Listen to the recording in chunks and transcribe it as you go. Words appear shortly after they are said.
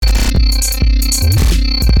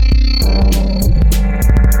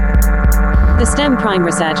Prime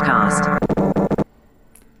Research Cast.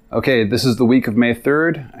 Okay, this is the week of May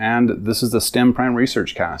 3rd, and this is the STEM Prime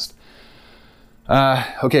Research Cast.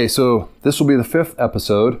 Okay, so this will be the 5th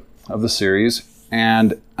episode of the series,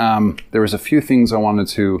 and there was a few things I wanted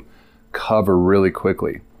to cover really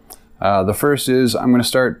quickly. The first is I'm going to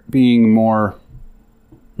start being more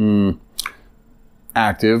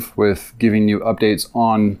active with giving you updates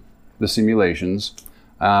on the simulations.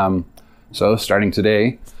 So starting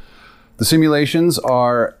today, the simulations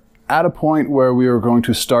are at a point where we are going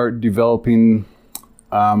to start developing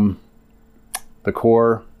the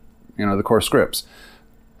core scripts.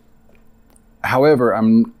 However,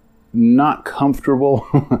 I'm not comfortable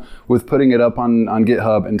with putting it up on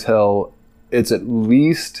GitHub until it's at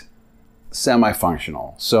least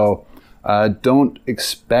semi-functional. So don't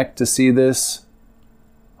expect to see this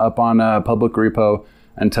up on a public repo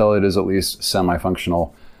until it is at least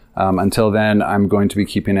semi-functional. Until then, I'm going to be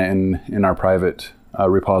keeping it in our private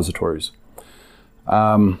repositories.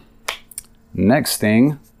 Next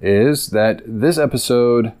thing is that this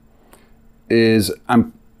episode is,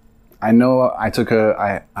 I know I took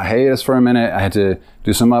a hiatus for a minute. I had to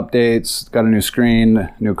do some updates, got a new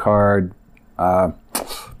screen, new card,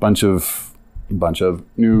 bunch of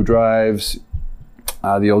new drives.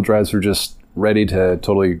 The old drives were just ready to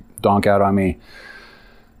totally donk out on me.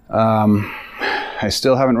 I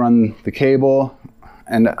still haven't run the cable,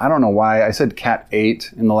 and I don't know why. I said Cat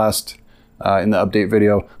 8 in the last, in the update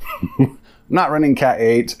video. I'm not running Cat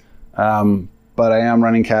 8, but I am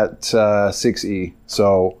running Cat 6E,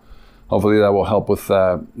 so hopefully that will help with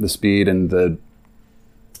the speed and the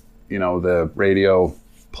radio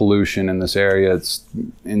pollution in this area. It's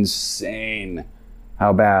insane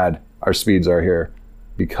how bad our speeds are here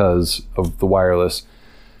because of the wireless.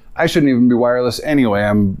 I shouldn't even be wireless anyway.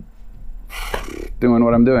 I'm doing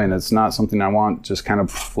what I'm doing. It's not something I want just kind of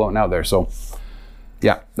floating out there. So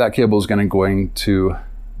yeah, that cable is going to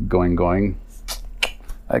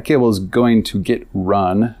get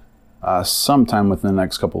run sometime within the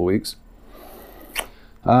next couple of weeks.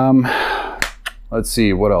 Let's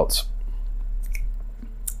see what else.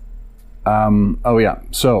 Oh yeah,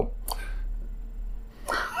 so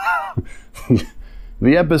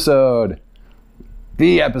the episode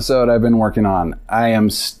I've been working on, I am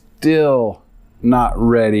still not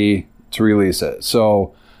ready to release it.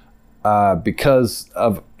 So because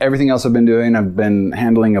of everything else I've been doing, I've been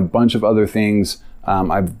handling a bunch of other things.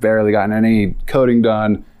 I've barely gotten any coding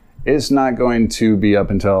done. It's not going to be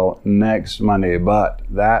up until next Monday, but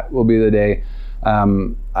that will be the day.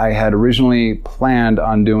 I had originally planned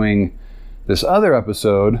on doing this other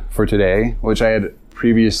episode for today, which I had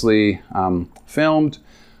previously filmed,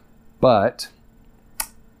 but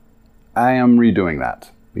I am redoing that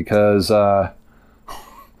because I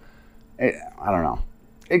don't know.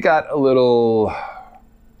 It got a little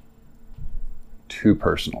too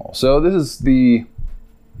personal. So this is the,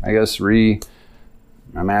 I guess, reimagining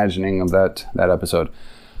of that episode.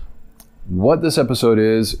 What this episode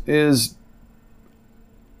is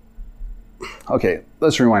okay,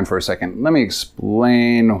 let's rewind for a second. Let me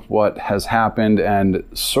explain what has happened and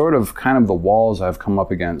sort of kind of the walls I've come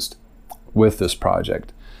up against with this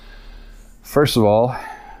project. First of all,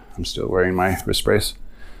 I'm still wearing my wrist brace.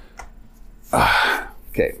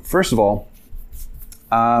 Okay, first of all,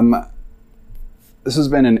 this has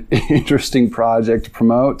been an interesting project to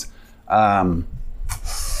promote.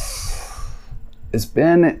 It's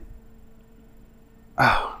been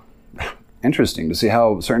interesting to see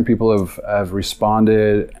how certain people have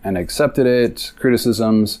responded and accepted it,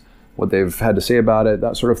 criticisms, what they've had to say about it,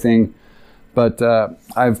 that sort of thing. But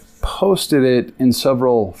I've posted it in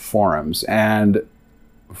several forums, and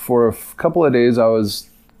for a couple of days I was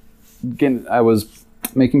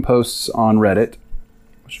making posts on Reddit,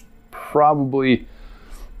 which probably,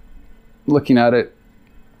 looking at it,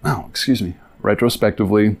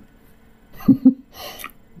 retrospectively,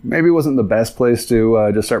 maybe wasn't the best place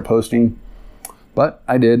to just start posting, but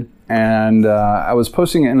I did, and I was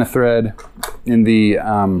posting it in a thread in the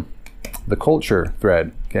culture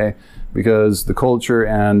thread, okay, because the culture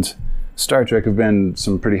and Star Trek have been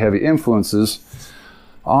some pretty heavy influences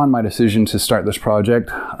on my decision to start this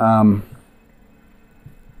project,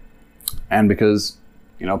 and because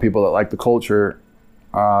people that like the culture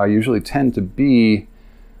usually tend to be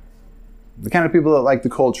the kind of people that like the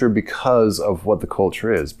culture because of what the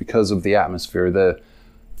culture is, because of the atmosphere,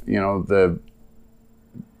 the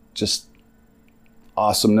just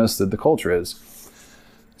awesomeness that the culture is.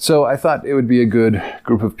 So I thought it would be a good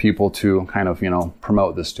group of people to kind of,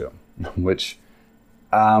 promote this to, which,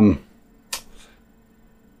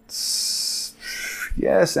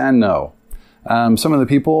 yes and no. Some of the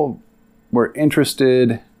people were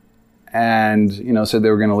interested and, said they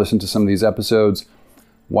were going to listen to some of these episodes,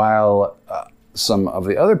 while some of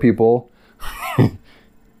the other people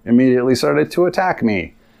immediately started to attack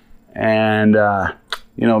me and,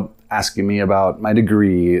 asking me about my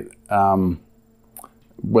degree,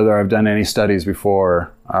 whether I've done any studies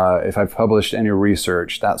before, if I've published any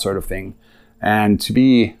research, that sort of thing. And to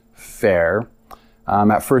be fair,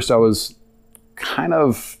 at first I was kind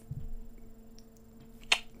of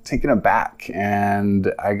taken aback,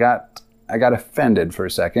 and I got offended for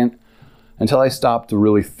a second until I stopped to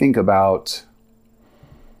really think about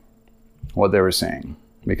what they were saying.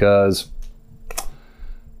 Because,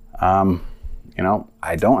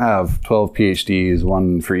 I don't have 12 PhDs,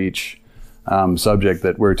 one for each subject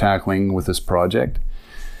that we're tackling with this project.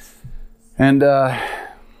 And I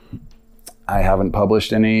haven't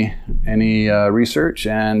published any research,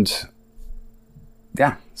 and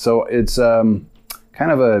yeah, so it's kind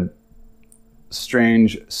of a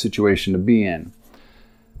strange situation to be in.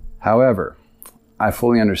 However, I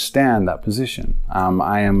fully understand that position.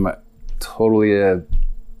 I am totally a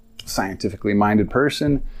scientifically minded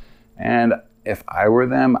person, and if I were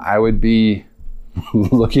them, I would be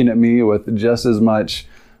looking at me with just as much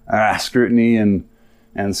scrutiny and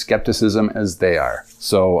skepticism as they are.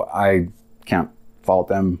 So I can't fault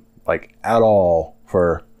them at all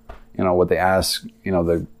for what they ask,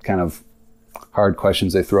 the kind of hard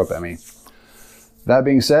questions they throw up at me. That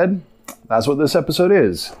being said, that's what this episode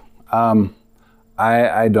is.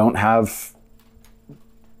 I don't have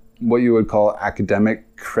what you would call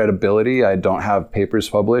academic credibility. I don't have papers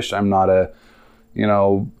published. I'm not a,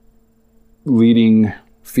 leading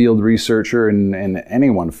field researcher in any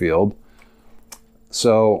one field.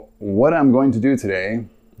 So what I'm going to do today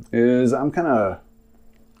is I'm going to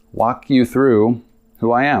walk you through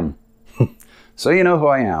who I am. So you know who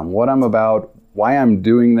I am, what I'm about, why I'm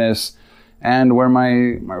doing this, and where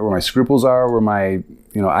my scruples are, where my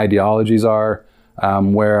ideologies are,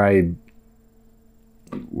 where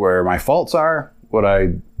my faults are, what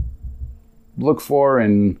I look for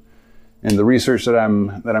in the research that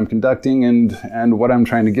I'm conducting, and what I'm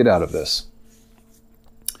trying to get out of this.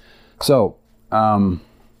 So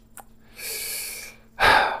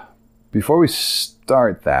before we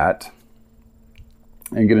start that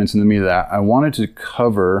and get into the meat of that, I wanted to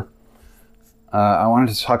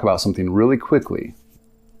talk about something really quickly.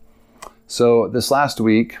 So this last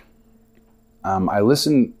week, I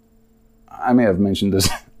may have mentioned this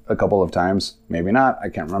a couple of times, maybe not, I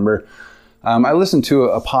can't remember. I listened to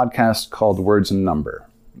a podcast called Words and Numbers.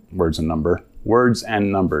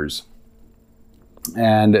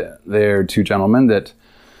 And they're two gentlemen that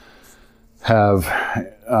have,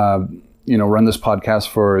 run this podcast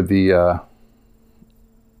for the,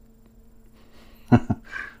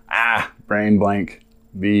 brain blank,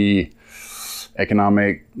 the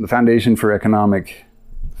Foundation for Economic,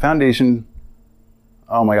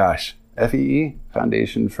 oh my gosh, FEE,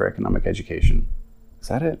 Foundation for Economic Education. Is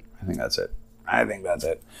that it? I think that's it.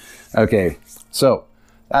 Okay, so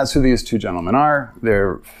that's who these two gentlemen are.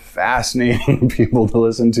 They're fascinating people to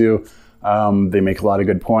listen to. They make a lot of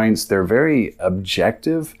good points. They're very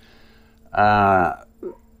objective. But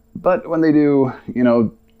when they do,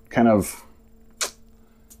 kind of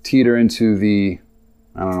teeter into the,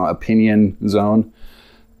 opinion zone,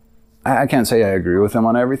 I can't say I agree with them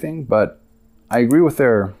on everything, but I agree with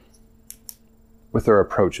their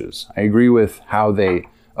approaches. I agree with how they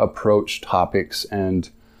approach topics and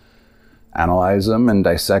analyze them and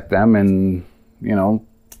dissect them and,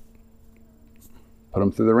 put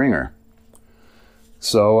them through the ringer.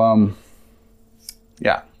 So,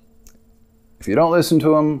 yeah. If you don't listen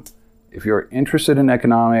to them, if you're interested in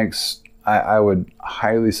economics, I would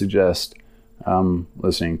highly suggest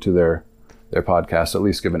listening to their podcast, at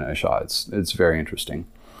least giving it a shot. It's very interesting.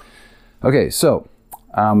 Okay, so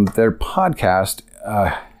their podcast,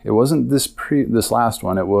 it wasn't this last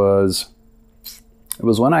one. It was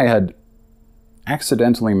one I had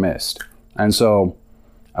accidentally missed. And so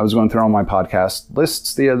I was going through all my podcast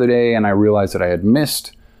lists the other day, and I realized that I had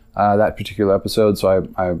missed that particular episode. So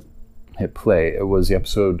I hit play. It was the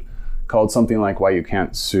episode called something like Why You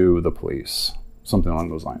Can't Sue the Police, something along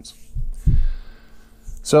those lines.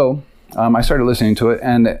 So I started listening to it,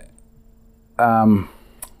 and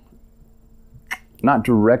not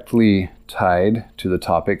directly tied to the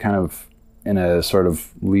topic, kind of in a sort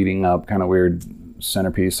of leading up, kind of weird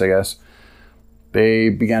centerpiece, I guess.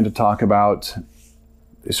 They started to talk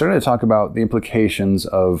about the implications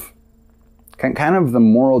of kind of the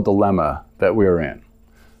moral dilemma that we're in.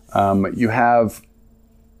 You have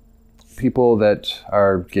people that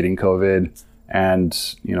are getting COVID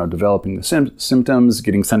and, developing the symptoms,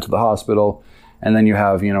 getting sent to the hospital. And then you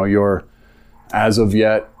have, your as of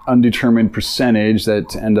yet undetermined percentage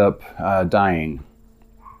that end up dying.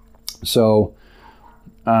 So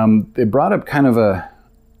they brought up kind of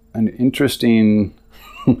an interesting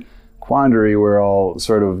quandary we're all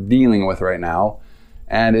sort of dealing with right now.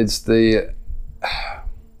 And it's a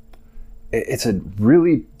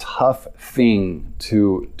really tough thing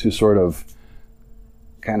to sort of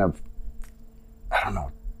kind of,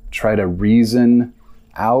 try to reason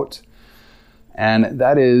out. And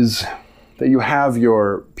that is that you have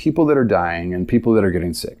your people that are dying and people that are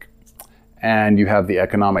getting sick. And you have the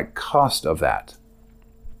economic cost of that.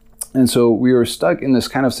 And so we are stuck in this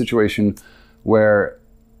kind of situation where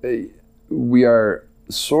we are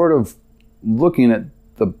sort of looking at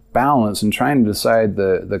the balance and trying to decide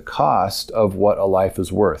the cost of what a life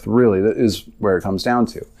is worth. Really, that is where it comes down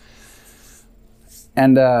to.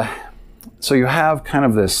 And so you have kind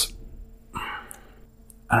of this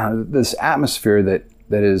atmosphere that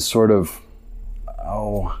is sort of,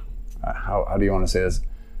 how do you want to say this?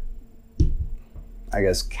 I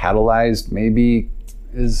guess catalyzed maybe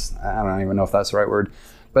is, I don't even know if that's the right word,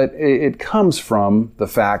 but it comes from the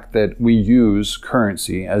fact that we use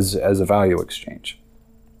currency as a value exchange.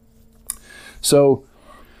 So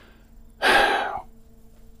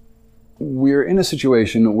we're in a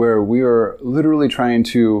situation where we are literally trying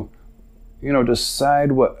to,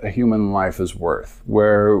 decide what a human life is worth,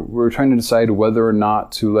 where we're trying to decide whether or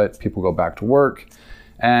not to let people go back to work,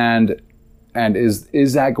 and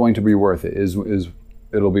is that going to be worth it? Is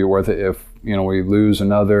it'll be worth it if, we lose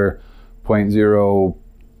another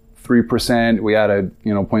 0.03%, we add a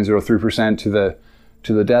 0.03%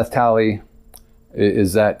 to the death tally.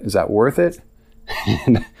 Is that worth it?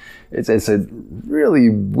 And it's a really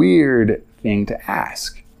weird thing to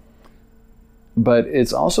ask, but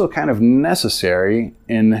it's also kind of necessary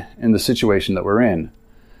in the situation that we're in.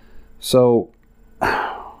 So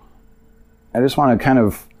I just want to kind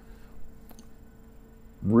of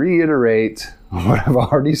reiterate what I've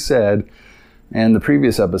already said in the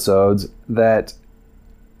previous episodes, that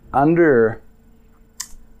under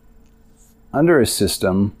a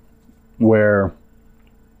system where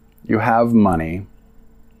you have money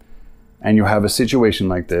and you have a situation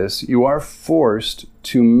like this, you are forced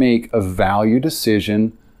to make a value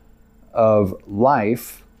decision of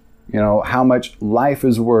life, how much life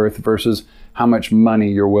is worth versus how much money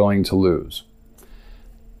you're willing to lose.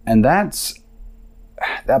 And that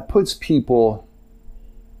puts people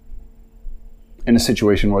in a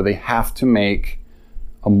situation where they have to make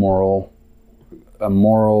a moral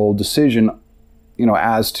decision,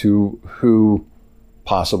 as to who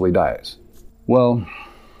possibly dies. Well,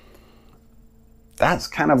 that's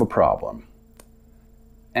kind of a problem.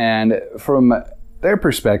 And from their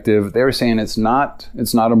perspective, they were saying it's not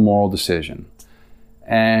a moral decision.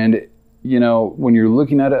 And, when you're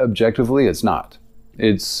looking at it objectively, it's not.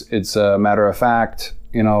 It's a matter of fact,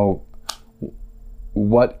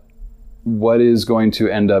 what is going to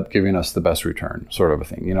end up giving us the best return, sort of a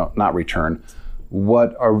thing, not return.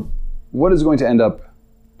 What is going to end up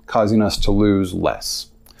causing us to lose less?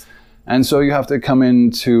 And so you have to come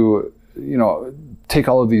into, take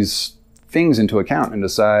all of these things into account and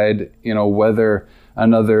decide, whether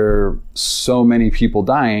another so many people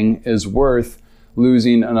dying is worth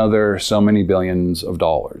losing another so many billions of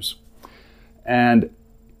dollars. And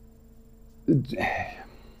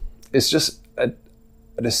it's just a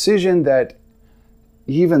decision that,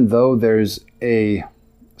 even though there's a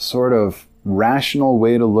sort of rational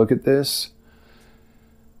way to look at this,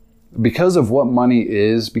 because of what money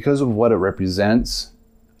is, because of what it represents,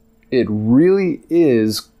 it really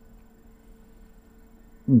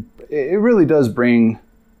does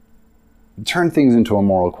turn things into a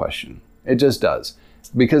moral question. It just does.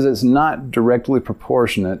 Because it's not directly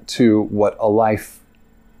proportionate to what a life,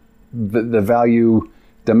 the value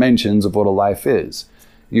dimensions of what a life is.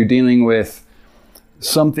 You're dealing with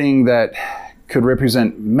something that could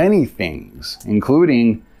represent many things,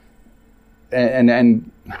 including,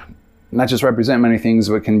 and not just represent many things,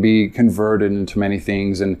 but can be converted into many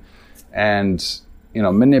things and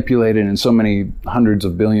manipulated in so many hundreds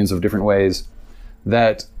of billions of different ways,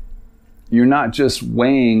 that you're not just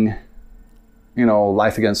weighing,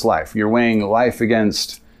 life against life. You're weighing life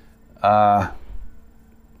against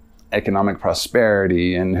economic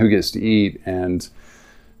prosperity and who gets to eat and,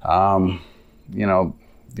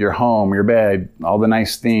 your home, your bed, all the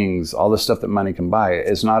nice things, all the stuff that money can buy.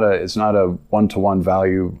 It's not a one-to-one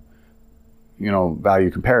value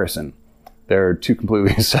comparison. They're two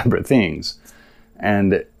completely separate things.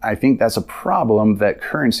 And I think that's a problem that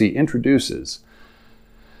currency introduces.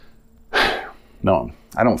 No,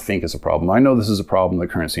 I don't think it's a problem. I know this is a problem that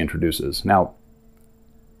currency introduces. Now,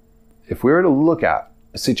 if we were to look at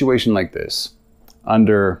a situation like this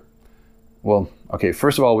under, well, okay,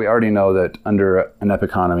 first of all, we already know that under an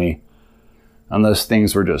economy, unless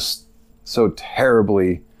things were just so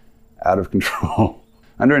terribly out of control,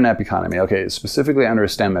 under an economy, okay, specifically under a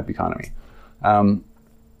STEM economy,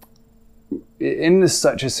 in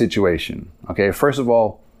such a situation, okay, first of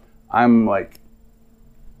all, I'm like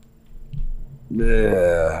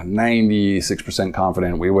 96%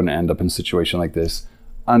 confident we wouldn't end up in a situation like this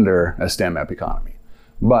under a STEM economy.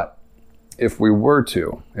 But if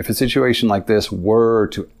a situation like this were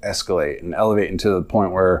to escalate and elevate into the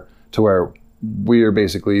point where we are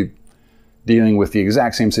basically dealing with the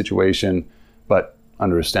exact same situation, but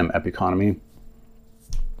under a STEM economy,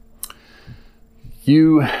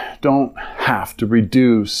 you don't have to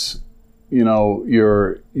reduce,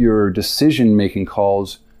 your decision-making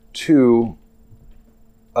calls to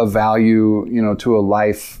a value, to a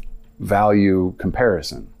life value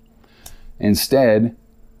comparison. Instead,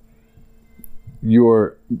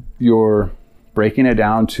 you're breaking it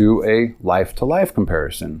down to a life-to-life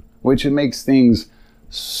comparison, which it makes things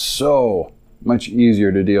so much easier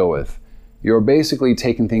to deal with. You're basically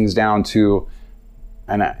taking things down to,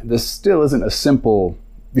 and this still isn't a simple,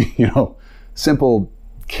 simple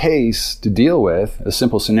case to deal with, a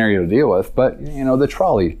simple scenario to deal with, but the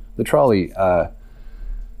trolley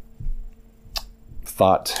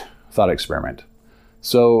thought experiment.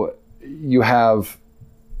 So you have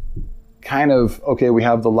kind of, okay, we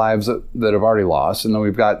have the lives that have already lost, and then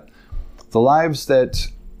we've got the lives that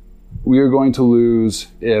we are going to lose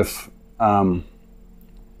if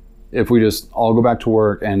we just all go back to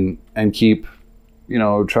work and keep,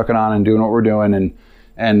 trucking on and doing what we're doing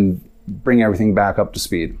and bring everything back up to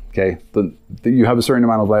speed. Okay, you have a certain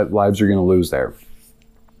amount of lives you're going to lose there.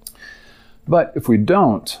 But if we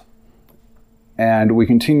don't, and we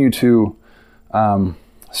continue to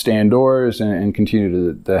stay indoors and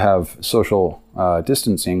continue to have social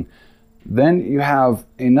distancing, then you have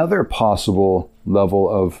another possible level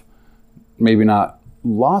of maybe not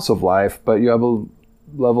loss of life, but you have a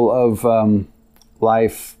level of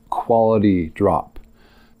life quality drop.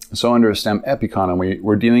 So under a STEM economy,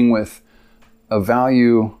 we're dealing with a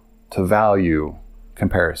value to value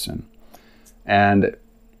comparison. And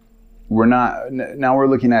now we're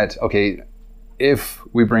looking at, okay, if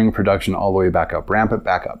we bring production all the way back up, ramp it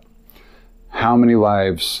back up, how many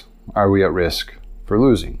lives are we at risk for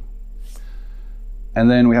losing? And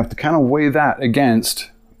then we have to kind of weigh that against,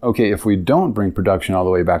 okay, if we don't bring production all the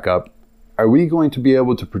way back up, are we going to be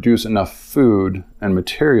able to produce enough food and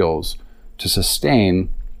materials to sustain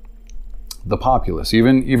the populace?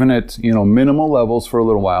 Even at minimal levels for a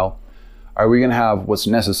little while, are we going to have what's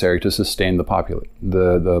necessary to sustain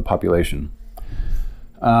the population?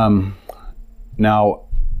 Now,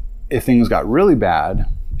 if things got really bad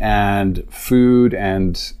and food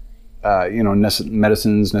and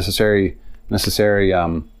medicines, necessary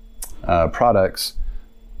products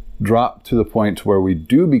drop to the point where we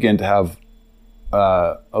do begin to have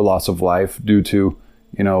a loss of life due to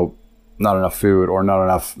not enough food or not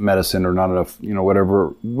enough medicine or not enough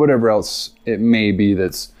whatever else it may be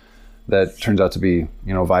that turns out to be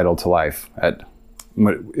vital to life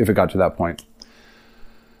if it got to that point.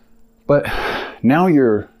 But now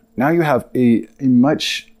you have a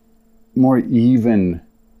much more even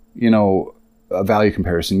a value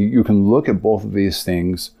comparison. You can look at both of these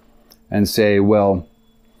things and say, well,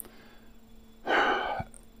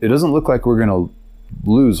 it doesn't look like we're going to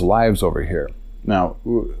lose lives over here. Now,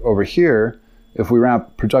 over here, if we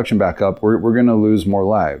ramp production back up, we're going to lose more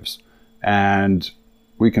lives. And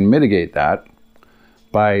we can mitigate that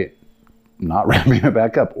by not ramping it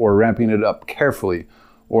back up, or ramping it up carefully,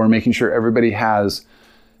 or making sure everybody has,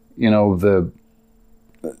 the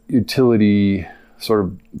utility sort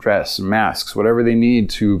of dress, masks, whatever they need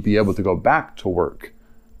to be able to go back to work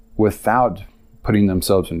without putting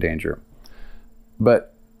themselves in danger.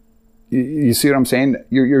 But you see what I'm saying?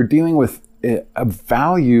 You're dealing with a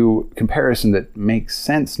value comparison that makes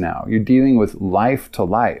sense now. You're dealing with life to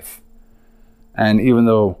life. And even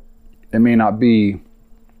though it may not be,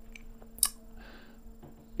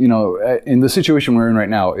 in the situation we're in right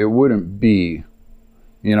now, it wouldn't be,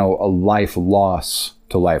 a life loss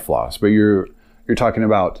to life loss. But you're talking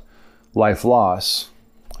about life loss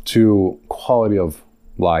to quality of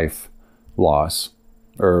life loss,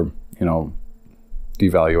 or,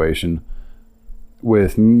 devaluation,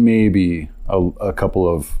 with maybe a couple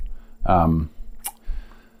of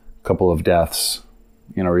deaths,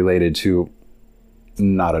 related to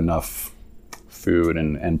not enough food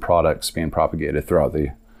and products being propagated throughout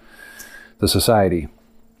the the society.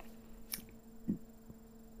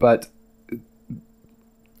 But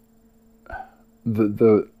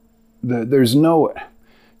there's no,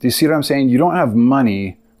 do you see what I'm saying? You don't have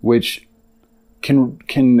money, which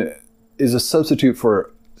is a substitute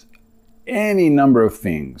for any number of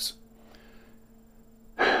things,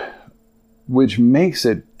 which makes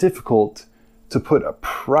it difficult to put a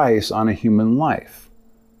price on a human life.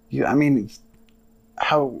 I mean,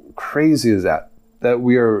 how crazy is that? That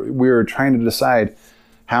we are trying to decide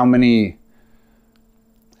how much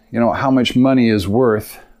money is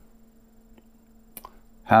worth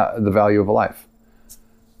the value of a life.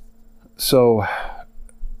 So,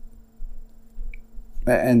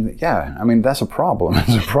 and yeah, I mean, that's a problem.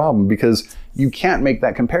 It's a problem because you can't make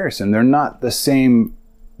that comparison. They're not the same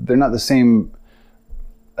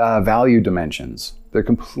value dimensions. They're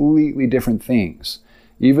completely different things.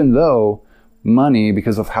 Even though money,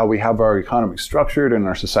 because of how we have our economy structured and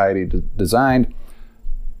our society designed,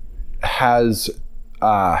 has,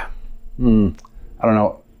 I don't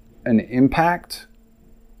know, an impact,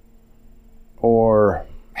 or,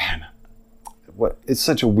 man, it's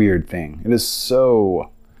such a weird thing. It is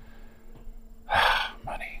so,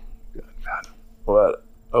 money, good God, what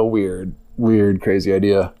a weird, crazy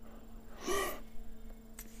idea.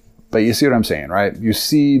 But you see what I'm saying, right? You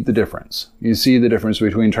see the difference. You see the difference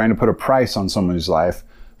between trying to put a price on someone's life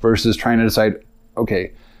versus trying to decide,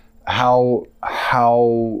 okay, how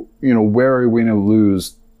where are we going to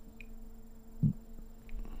lose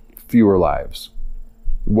fewer lives?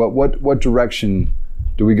 What direction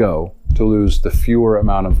do we go to lose the fewer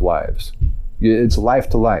amount of lives? It's life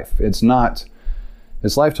to life. It's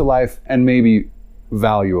life to life and maybe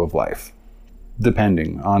value of life,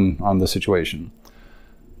 depending on the situation.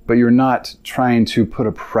 But you're not trying to put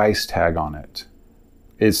a price tag on it.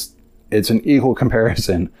 It's an equal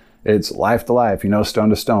comparison. It's life to life, stone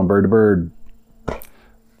to stone, bird to bird,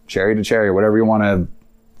 cherry to cherry, whatever you want to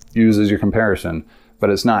use as your comparison. But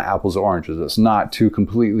it's not apples to oranges. It's not two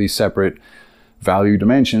completely separate value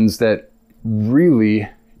dimensions that really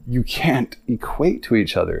you can't equate to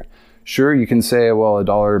each other. Sure, you can say, well, a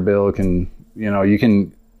dollar bill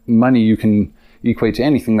money you can equate to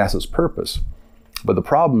anything. That's its purpose. But the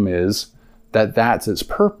problem is that that's its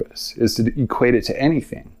purpose, is to equate it to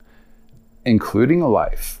anything, including a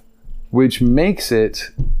life, which makes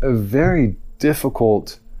it a very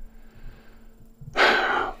difficult.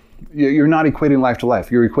 You're not equating life to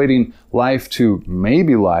life. You're equating life to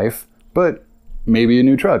maybe life, but maybe a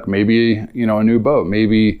new truck, maybe, a new boat,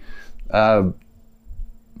 maybe a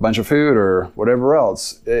bunch of food or whatever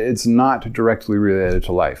else. It's not directly related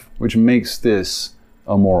to life, which makes this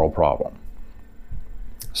a moral problem.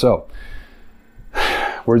 So,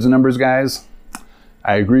 words and numbers, guys.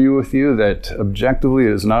 I agree with you that objectively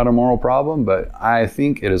it is not a moral problem, but I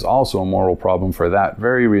think it is also a moral problem for that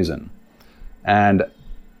very reason. And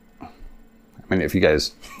I mean, if you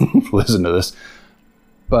guys listen to this,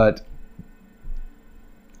 but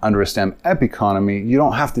under a STEM epiconomy, you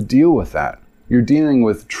don't have to deal with that. You're dealing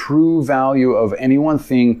with true value of any one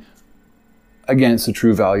thing against the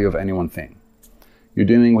true value of any one thing. You're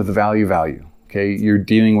dealing with value. Okay, you're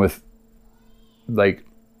dealing with like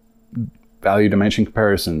value dimension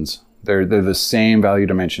comparisons. They're the same value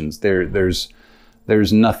dimensions. There's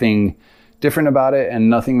nothing different about it and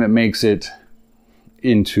nothing that makes it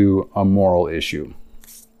into a moral issue.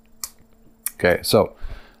 Okay, so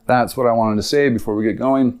that's what I wanted to say before we get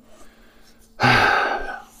going.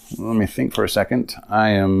 Let me think for a second.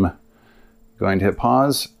 I am going to hit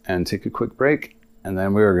pause and take a quick break, and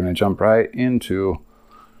then we are going to jump right into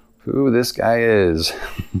who this guy is.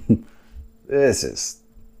 This is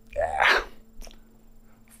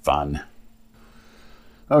fun.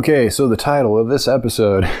 Okay, so the title of this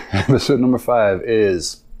episode, episode number 5,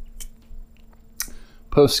 is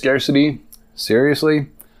Post-Scarcity. Seriously?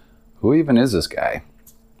 Who even is this guy?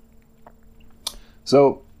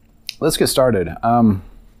 So let's get started. I'm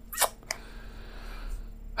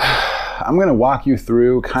going to walk you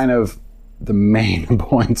through kind of the main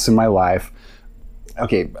points in my life.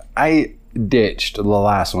 Okay, I ditched the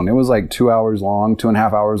last one. It was like 2 hours long,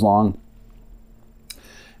 2.5 hours long.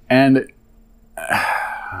 And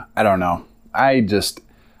I don't know. I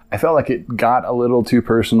felt like it got a little too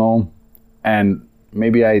personal, and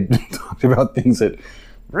maybe I talked about things that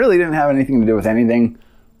really didn't have anything to do with anything.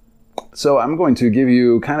 So I'm going to give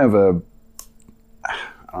you kind of a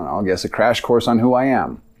crash course on who I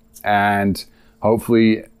am. And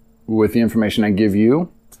hopefully with the information I give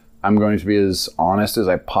you, I'm going to be as honest as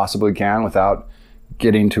I possibly can without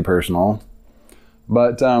getting too personal.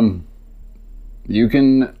 But you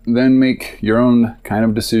can then make your own kind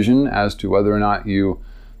of decision as to whether or not you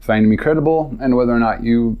finding me credible, and whether or not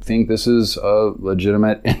you think this is a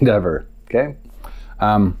legitimate endeavor. Okay.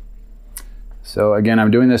 So again,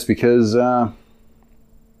 I'm doing this because I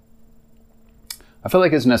feel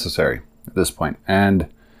like it's necessary at this point. And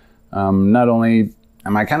not only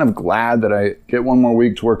am I kind of glad that I get one more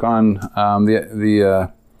week to work on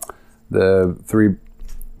the 3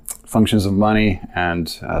 functions of money and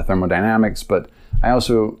thermodynamics, but I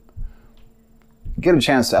also get a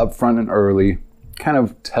chance to upfront and early kind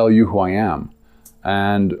of tell you who I am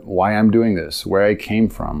and why I'm doing this, where I came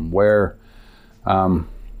from, where what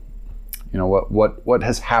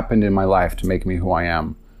has happened in my life to make me who I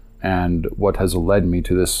am, and what has led me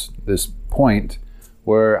to this point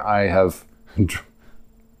where I have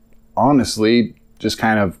honestly just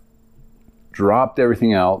kind of dropped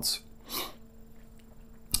everything else,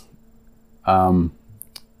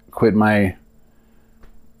 quit my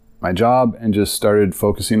job, and just started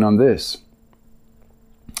focusing on this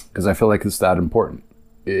because I feel like it's that important.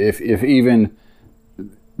 If even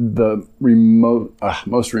the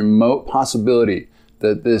most remote possibility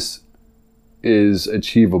that this is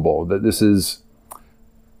achievable, that this is,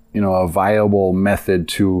 a viable method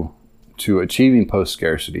to achieving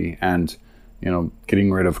post-scarcity and,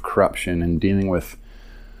 getting rid of corruption and dealing with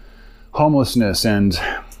homelessness and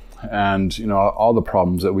all the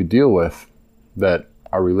problems that we deal with that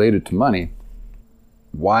are related to money,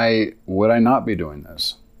 why would I not be doing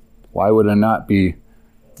this? Why would I not be,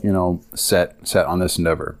 set on this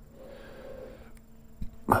endeavor?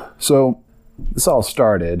 So this all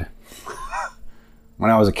started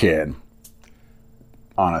when I was a kid.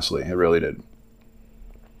 Honestly, it really did.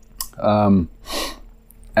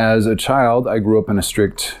 As a child, I grew up in a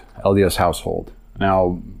strict LDS household.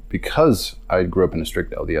 Now, because I grew up in a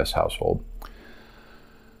strict LDS household,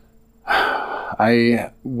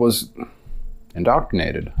 I was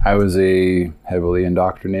indoctrinated. I was a heavily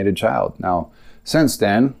indoctrinated child. Now, since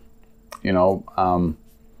then,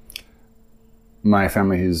 my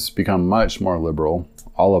family has become much more liberal,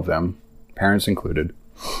 all of them, parents included.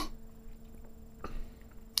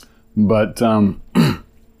 But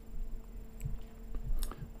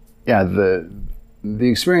yeah, the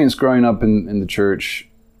experience growing up in the church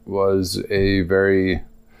was a very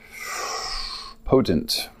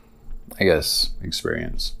potent, I guess,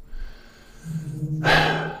 experience. When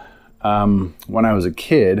I was a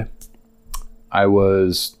kid, I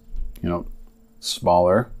was,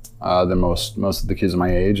 smaller than most of the kids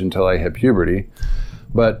my age until I hit puberty.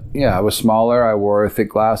 But yeah, I was smaller. I wore thick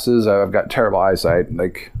glasses. I've got terrible eyesight.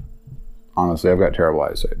 Like, honestly, I've got terrible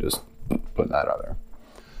eyesight. Just put that out there.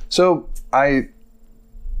 So I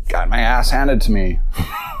got my ass handed to me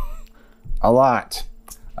a lot.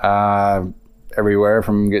 Everywhere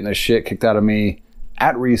from getting the shit kicked out of me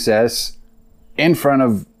at recess in front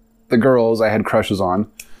of the girls I had crushes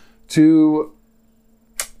on to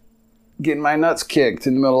getting my nuts kicked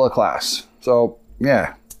in the middle of class. So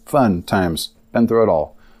yeah, fun times. Been through it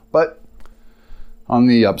all. But on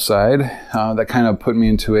the upside, that kind of put me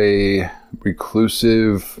into a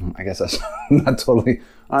reclusive, I guess that's not totally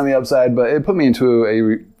on the upside, but it put me into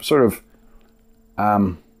a sort of,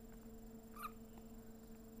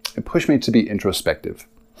 it pushed me to be introspective.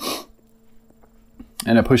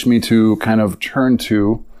 And it pushed me to kind of turn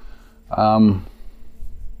to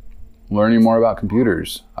learning more about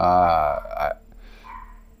computers. I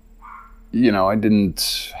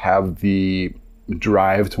didn't have the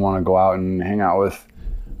drive to want to go out and hang out with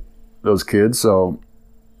those kids, so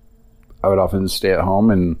I would often stay at home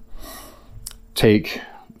and take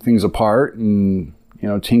things apart and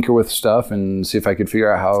tinker with stuff and see if I could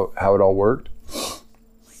figure out how it all worked.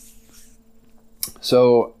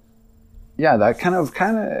 So yeah, that kind of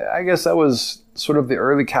I guess that was sort of the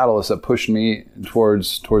early catalyst that pushed me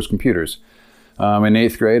towards computers. In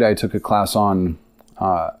 8th grade, I took a class on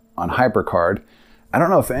HyperCard. I don't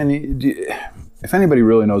know if anybody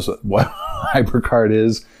really knows what HyperCard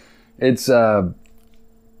is. It's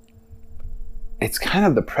kind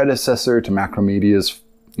of the predecessor to Macromedia's,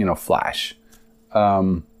 Flash.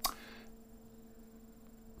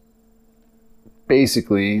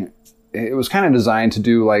 Basically, it was kind of designed to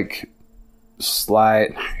do like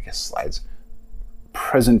slides,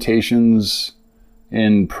 presentations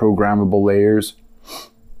in programmable layers.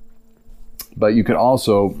 But you could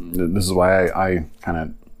also, this is why I kind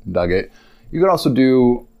of dug it, you could also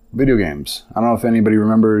do video games. I don't know if anybody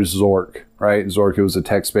remembers Zork, right? Zork, it was a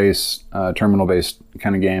text-based, terminal-based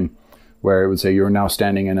kind of game where it would say you're now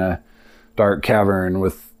standing in a dark cavern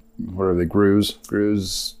with, what are they, grues,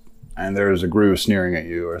 and there's a grue sneering at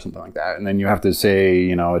you or something like that. And then you have to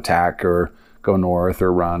say, attack or go north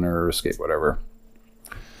or run or escape, whatever.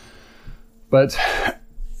 But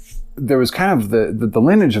there was kind of the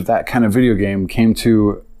lineage of that kind of video game came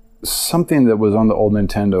to something that was on the old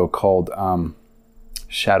Nintendo called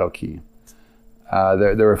Shadow Key.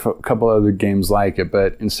 There were a couple other games like it,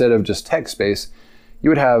 but instead of just text-based, you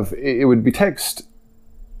would have, it would be text,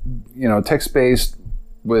 text-based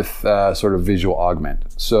with sort of visual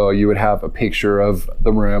augment. So you would have a picture of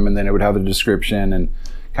the room, and then it would have a description and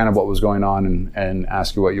kind of what was going on, and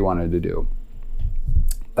ask you what you wanted to do.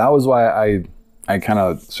 That was why I kind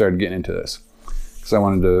of started getting into this, because I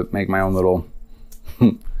wanted to make my own little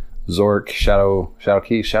Zork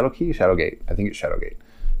Shadowgate. I think it's Shadowgate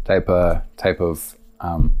type of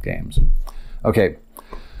games. Okay,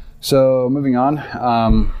 so moving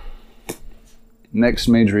on. Next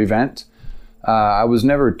major event. I was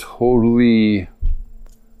never totally.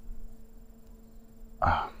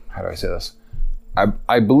 How do I say this?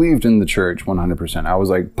 I believed in the church 100%. I was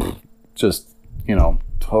like, just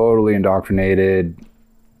totally indoctrinated,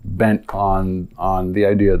 bent on the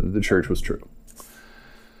idea that the church was true.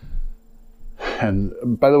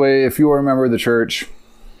 And by the way, if you are a member of the church,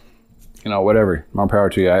 whatever, more power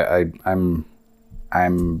to you.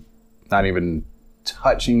 I'm not even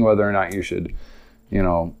touching whether or not you should,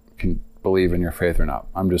 can believe in your faith or not.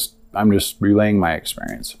 I'm just relaying my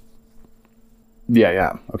experience.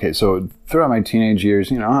 Yeah. Okay, so throughout my teenage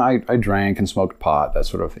years, I drank and smoked pot, that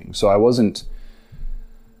sort of thing. So I wasn't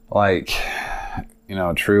like,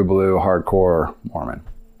 true blue hardcore Mormon.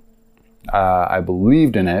 I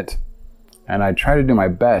believed in it, and I tried to do my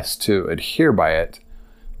best to adhere by it,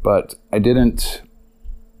 but I didn't.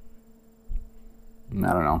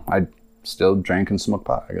 I don't know. I still drank and smoked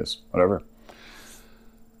pot, I guess. Whatever.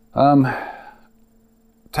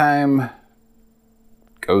 Time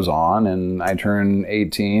goes on, and I turn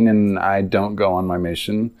 18, and I don't go on my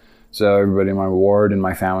mission. So everybody in my ward and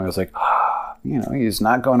my family was like, he's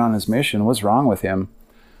not going on his mission. What's wrong with him?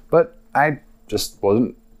 But I just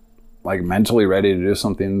wasn't like mentally ready to do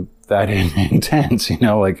something that intense,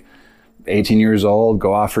 like 18 years old,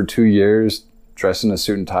 go off for 2 years, dressed in a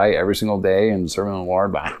suit and tie every single day and serving the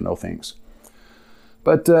Lord. Bah, no thanks.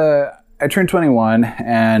 But I turned 21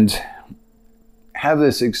 and have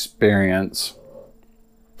this experience.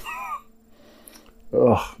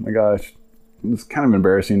 Oh my gosh. It's kind of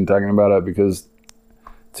embarrassing talking about it, because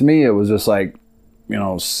to me it was just like,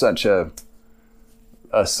 such a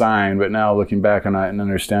sign. But now looking back on it and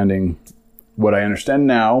understanding what I understand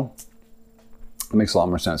now, it makes a lot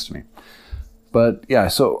more sense to me. But yeah,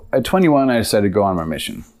 so at 21, I decided to go on my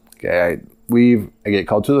mission. Okay, I get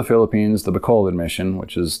called to the Philippines, the Bacolod mission,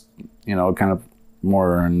 which is, kind of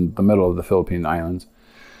more in the middle of the Philippine islands.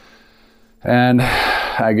 And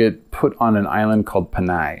I get put on an island called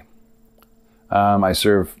Panay. I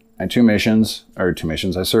serve my two missions.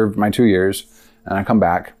 I served my 2 years, and I come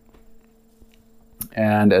back.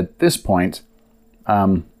 And at this point,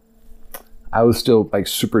 I was still like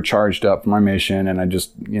super charged up for my mission, and I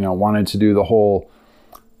just, wanted to do the whole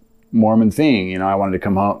Mormon thing. I wanted to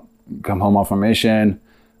come home off my mission.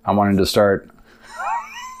 I wanted to start.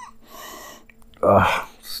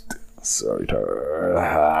 Sorry,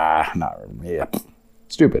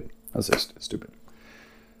 stupid. That's just stupid.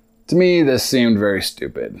 To me, this seemed very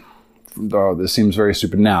stupid. Though this seems very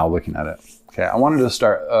stupid now, looking at it. Okay, I wanted to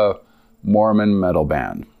start a Mormon metal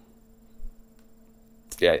band.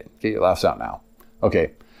 Yeah, get your laughs out now.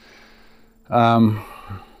 Okay.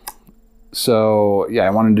 So yeah, I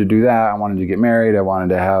wanted to do that. I wanted to get married. I wanted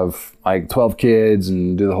to have like 12 kids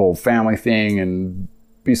and do the whole family thing and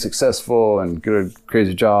be successful and get a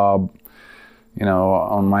crazy job,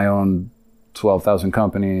 on my own 12,000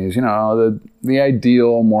 companies, the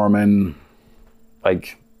ideal Mormon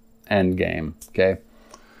like end game. Okay.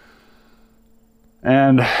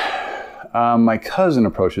 And my cousin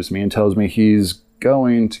approaches me and tells me he's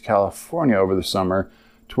going to California over the summer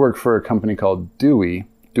to work for a company called Dewey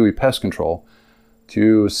Pest Control,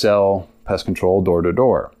 to sell pest control door to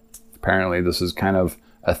door. Apparently this is kind of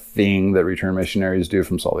a thing that return missionaries do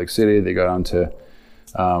from Salt Lake City. They go down to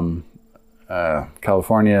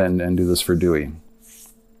California and do this for Dewey.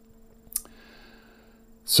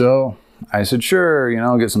 So I said, sure,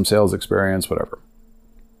 get some sales experience, whatever.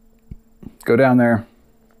 Go down there,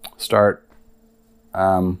 start.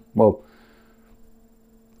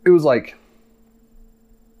 It was like,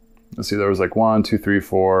 let's see, there was like 1, 2, 3,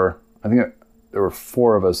 4. I think there were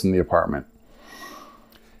 4 of us in the apartment.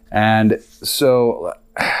 And so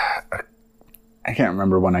I can't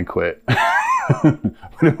remember when I quit, but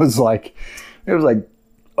it was like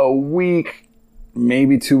a week,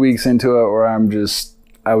 maybe 2 weeks into it, where I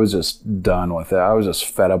was just done with it. I was just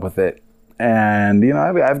fed up with it. And,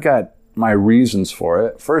 I've got my reasons for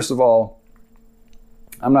it. First of all,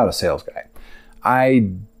 I'm not a sales guy.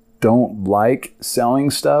 I don't like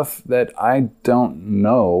selling stuff that I don't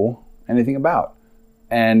know anything about.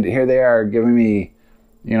 And here they are giving me,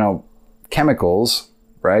 chemicals,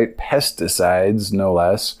 right? Pesticides, no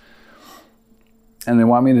less. And they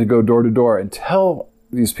want me to go door to door and tell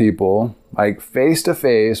these people, like face to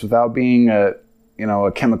face, without being a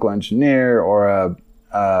chemical engineer or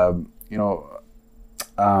a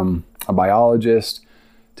biologist,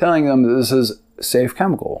 telling them that this is safe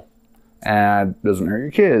chemical and doesn't hurt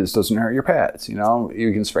your kids, doesn't hurt your pets.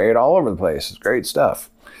 You can spray it all over the place. It's great stuff.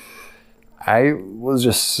 I was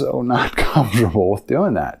just so not comfortable with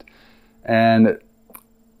doing that. And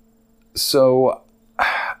so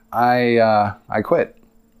I quit.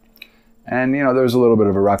 And, there was a little bit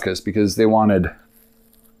of a ruckus because they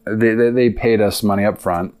paid us money up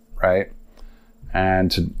front, right?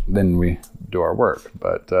 And then we do our work.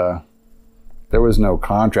 But there was no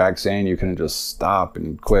contract saying you couldn't just stop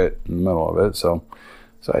and quit in the middle of it. So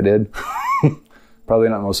I did. Probably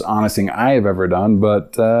not the most honest thing I have ever done,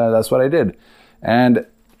 but that's what I did. And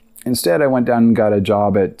instead, I went down and got a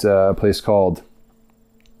job at a place called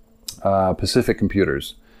Pacific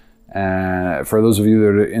Computers. And for those of you that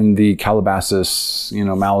are in the Calabasas,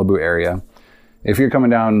 Malibu area, if you're coming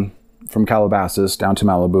down from Calabasas down to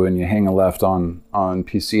Malibu and you hang a left on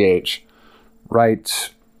PCH,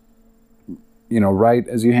 right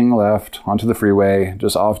as you hang a left onto the freeway,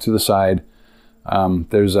 just off to the side,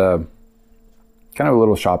 there's a kind of a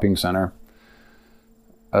little shopping center,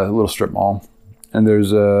 a little strip mall. And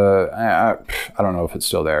there's I don't know if it's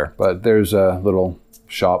still there, but there's a little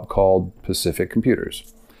shop called Pacific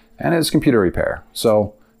Computers. And it's computer repair.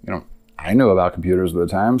 So, I knew about computers at the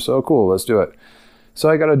time, so cool, let's do it. So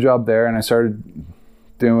I got a job there and I started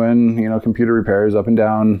doing, computer repairs up and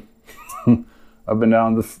down, the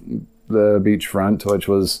beachfront, which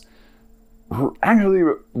was actually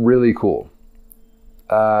really cool.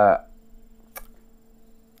 I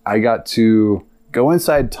got to go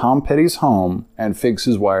inside Tom Petty's home and fix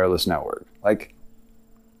his wireless network. Like,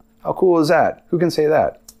 how cool is that? Who can say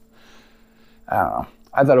that? I don't know.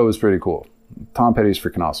 I thought it was pretty cool. Tom Petty's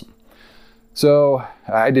freaking awesome. So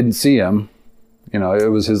I didn't see him.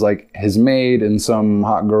 It was his maid and some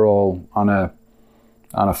hot girl on a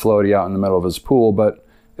floaty out in the middle of his pool, but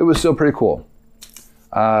it was still pretty cool.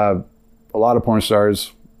 A lot of porn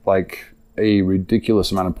stars, like a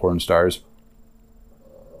ridiculous amount of porn stars.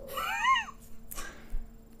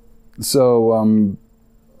 So,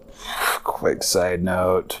 quick side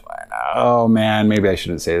note. Oh man, maybe I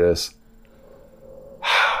shouldn't say this.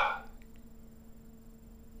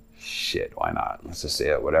 Shit, why not? Let's just say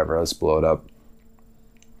it, whatever, let's blow it up.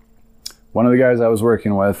 One of the guys I was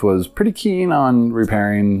working with was pretty keen on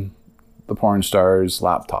repairing the porn stars'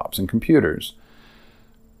 laptops and computers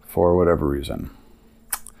for whatever reason.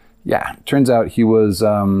 Yeah, turns out he was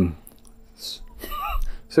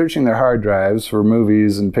searching their hard drives for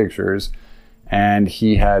movies and pictures, and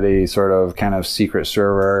he had a sort of kind of secret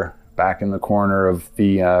server back in the corner of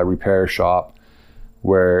the repair shop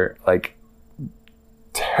where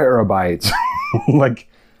terabytes, like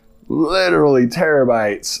literally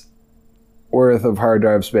terabytes worth of hard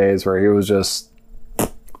drive space, where he was just,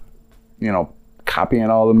 copying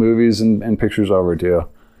all the movies and pictures over to you.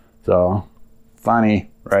 So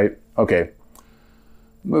funny, right? Okay,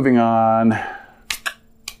 moving on.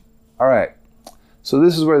 All right, so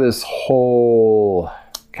this is where this whole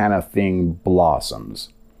kind of thing blossoms.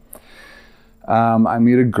 I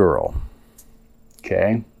meet a girl,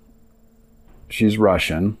 okay? She's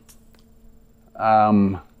Russian.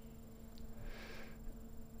 Kind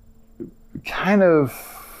of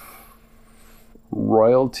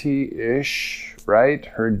royalty-ish, right?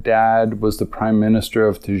 Her dad was the prime minister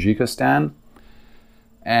of Tajikistan.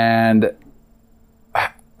 And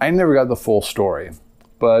I never got the full story.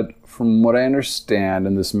 But from what I understand,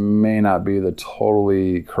 and this may not be the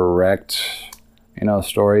totally correct,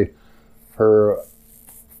 story, her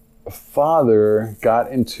father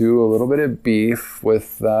got into a little bit of beef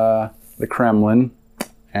with the Kremlin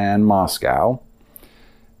and Moscow,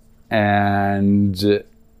 and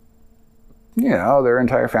their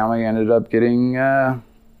entire family ended up getting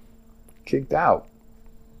kicked out.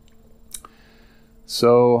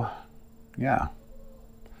 So yeah,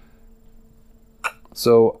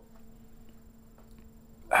 so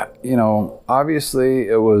obviously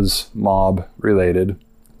it was mob related,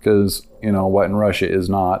 because what in Russia is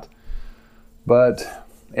not. But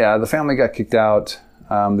yeah, the family got kicked out.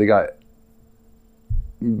 They got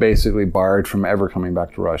basically barred from ever coming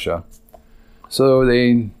back to Russia. So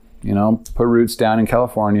they, put roots down in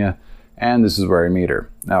California, and this is where I meet her.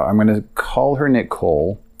 Now, I'm going to call her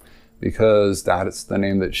Nicole, because that's the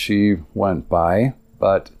name that she went by,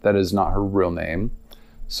 but that is not her real name.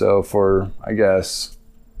 So for, I guess,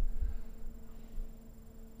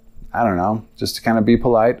 I don't know, just to kind of be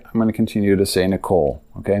polite, I'm going to continue to say Nicole,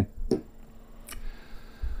 okay?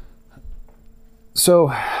 So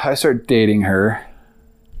I start dating her.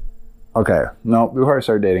 Okay, no, before I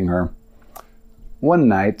start dating her, one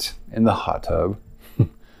night in the hot tub,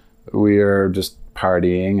 we are just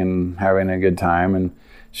partying and having a good time, and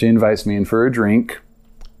she invites me in for a drink,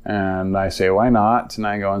 and I say, why not? And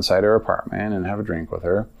I go inside her apartment and have a drink with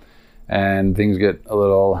her, and things get a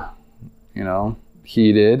little,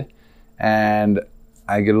 heated, and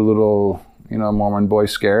I get a little, Mormon boy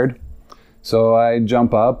scared. So I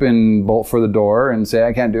jump up and bolt for the door and say,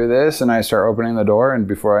 I can't do this. And I start opening the door. And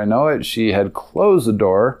before I know it, she had closed the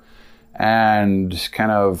door and kind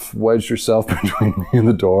of wedged herself between me and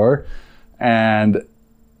the door and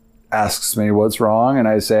asks me what's wrong. And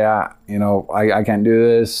I say, I can't do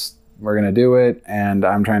this. We're going to do it. And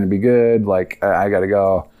I'm trying to be good. Like, I got to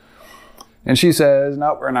go. And she says,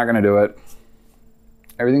 nope, we're not going to do it.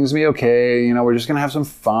 Everything's going to be okay. We're just going to have some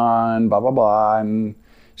fun, blah, blah, blah. And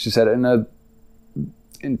she said it in a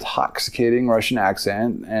intoxicating Russian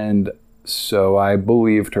accent. And so I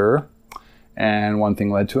believed her. And one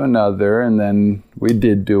thing led to another. And then we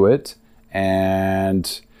did do it.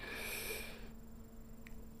 And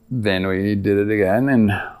then we did it again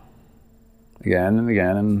and again and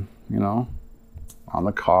again. And, on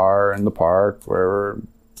the car, in the park, wherever.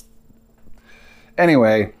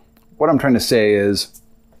 Anyway, what I'm trying to say is,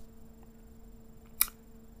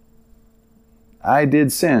 I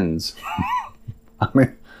did sins.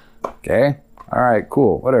 Okay. All right,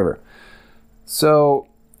 cool. Whatever. So,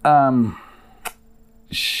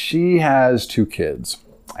 she has 2 kids,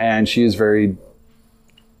 and she is very,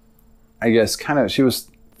 I guess, she was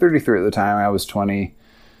 33 at the time. I was 23.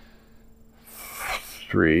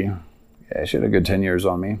 Yeah, she had a good 10 years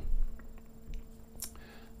on me.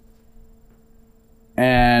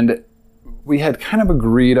 And we had kind of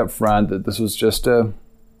agreed up front that this was just a,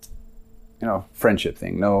 friendship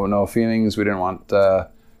thing. No feelings. We didn't want to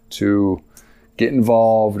get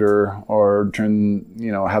involved or turn,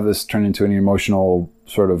 have this turn into an emotional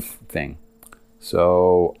sort of thing.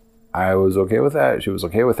 So I was okay with that. She was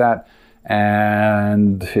okay with that.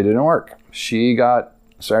 And it didn't work. She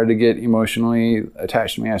started to get emotionally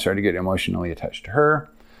attached to me. I started to get emotionally attached to her.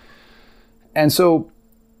 And so,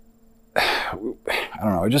 I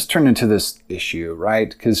don't know, it just turned into this issue, right?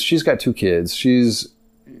 Because she's got 2 kids. She's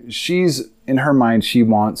in her mind, she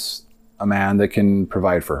wants a man that can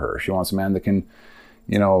provide for her. She wants a man that can,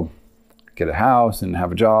 get a house and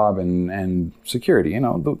have a job and security,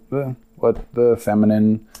 what the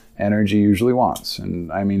feminine energy usually wants.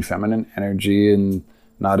 And I mean feminine energy, and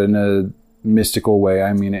not in a mystical way.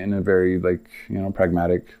 I mean it in a very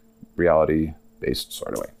pragmatic, reality-based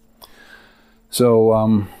sort of way.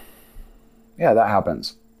 So, yeah, that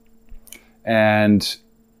happens. And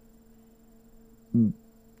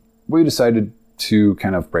we decided to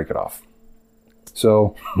kind of break it off.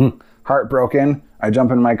 So, heartbroken, I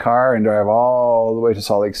jump in my car and drive all the way to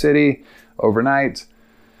Salt Lake City overnight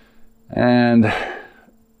and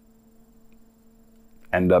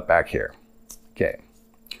end up back here. Okay.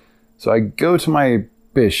 So I go to my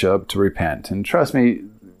bishop to repent. And trust me,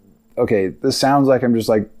 okay, this sounds like I'm just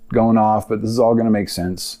going off, but this is all going to make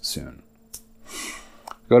sense soon.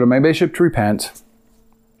 Go to my bishop to repent.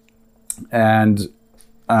 And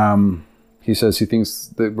he says he thinks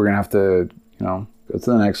that we're going to have to, go to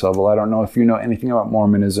the next level. I don't know if you know anything about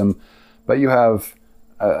Mormonism, but you have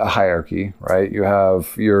a hierarchy, right? You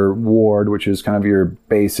have your ward, which is kind of your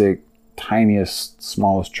basic, tiniest,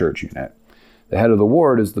 smallest church unit. The head of the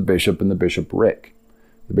ward is the bishop and the bishopric.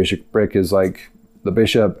 The bishopric is like the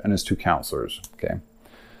bishop and his 2 counselors, okay?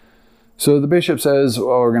 So the bishop says,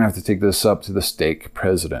 we're going to have to take this up to the stake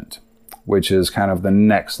president, which is kind of the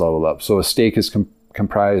next level up. So a stake is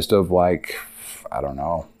comprised of I don't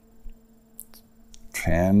know,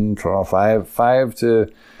 10, 12, 5 to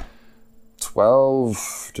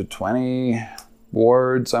 12 to 20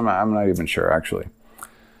 wards. I'm not even sure, actually.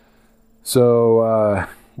 So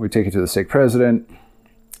we take it to the stake president,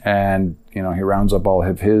 and, he rounds up all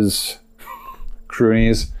of his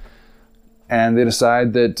croonies, and they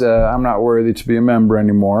decide that I'm not worthy to be a member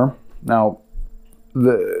anymore. Now,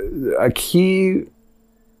 a key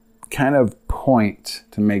kind of point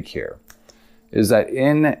to make here is that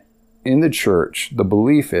in the church, the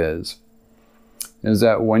belief is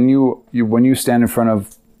that when you stand in front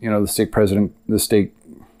of the stake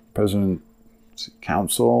president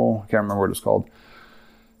council, I can't remember what it's called.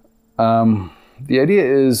 The idea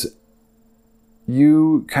is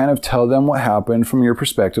you kind of tell them what happened from your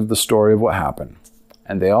perspective, the story of what happened.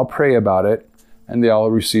 And they all pray about it, and they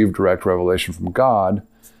all receive direct revelation from God,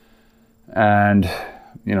 and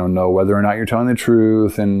know whether or not you're telling the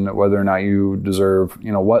truth and whether or not you deserve,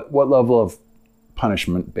 what level of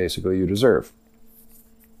punishment basically you deserve.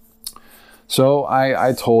 So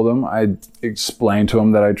I told him, I explained to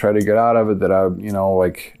him that I tried to get out of it, that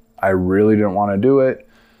I really didn't want to do it,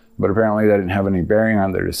 but apparently that didn't have any bearing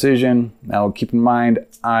on their decision. Now, keep in mind,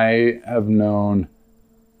 I have known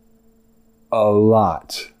a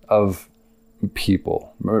lot of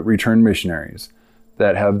people, returned missionaries,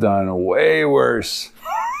 that have done way worse,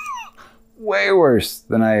 way worse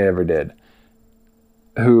than I ever did,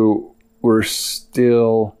 who were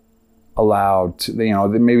still allowed to,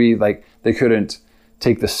 maybe like they couldn't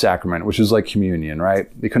take the sacrament, which is like communion, right?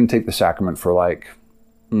 They couldn't take the sacrament for like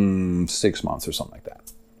 6 months or something like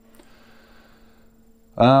that.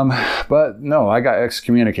 But no, I got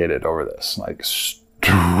excommunicated over this. Like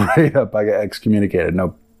straight up, I got excommunicated.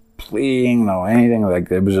 No pleading, no anything.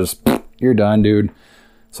 Like it was just, you're done, dude.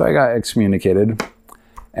 So I got excommunicated.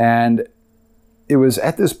 And it was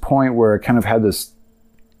at this point where I kind of had this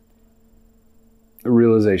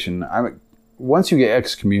realization. Once you get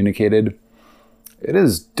excommunicated, it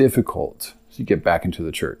is difficult to get back into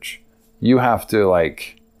the church. You have to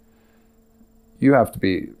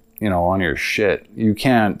be, on your shit. You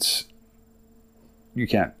can't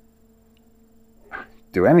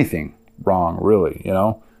do anything wrong, really,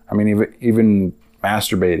 I mean, even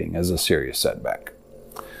masturbating is a serious setback.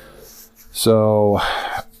 So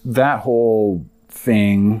that whole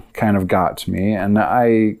thing kind of got to me, and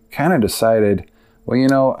I kind of decided,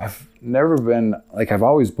 well, I've never been, I've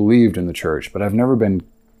always believed in the church, but I've never been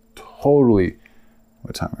totally,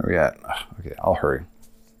 what time are we at? Okay, I'll hurry.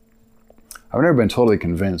 I've never been totally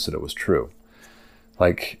convinced that it was true.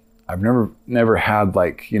 I've never had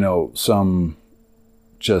some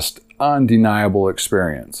just undeniable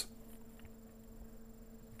experience.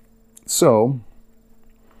 So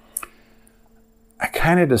I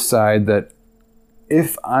kind of decide that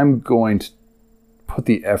if I'm going to put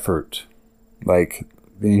the effort, the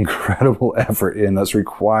incredible effort in that's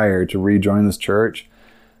required to rejoin this church,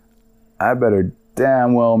 I better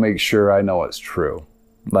damn well make sure I know it's true.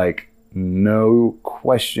 No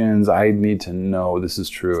questions. I need to know this is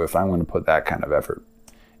true if I'm going to put that kind of effort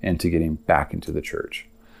into getting back into the church.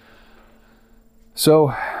 So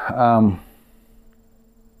I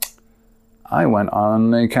went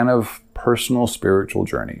on a kind of personal spiritual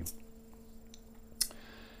journey.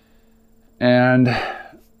 And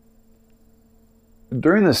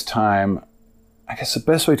during this time, I guess the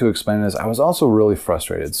best way to explain it is I was also really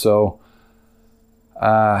frustrated. So,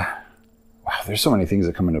 wow, there's so many things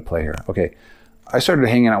that come into play here. Okay, I started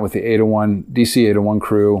hanging out with the DC 801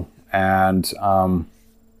 crew, and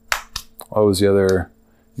what was the other?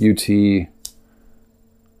 UT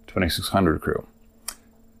 2600 crew.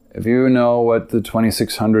 If you know what the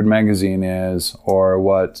 2600 magazine is or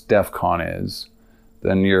what DEF CON is,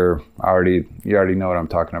 then you already know what I'm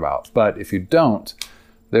talking about. But if you don't,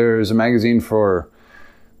 there's a magazine for,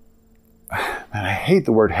 man, I hate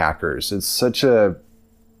the word hackers. It's such a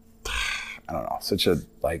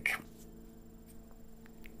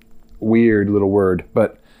weird little word,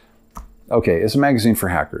 but okay, it's a magazine for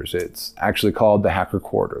hackers. It's actually called the Hacker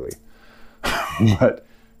Quarterly. But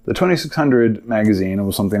the 2600 magazine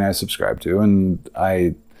was something I subscribed to, and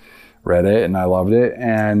I read it and I loved it.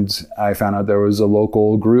 And I found out there was a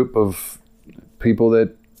local group of people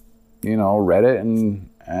that, read it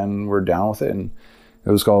and were down with it. And it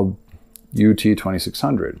was called UT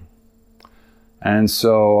 2600. And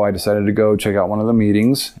so I decided to go check out one of the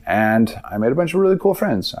meetings, and I made a bunch of really cool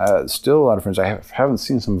friends. Still a lot of friends. I haven't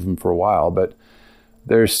seen some of them for a while, but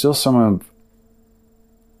there's still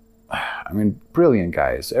brilliant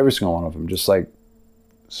guys. Every single one of them, just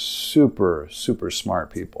super, super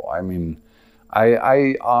smart people. I mean,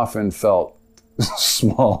 I often felt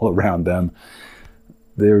small around them.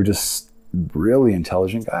 They were just really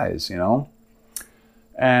intelligent guys,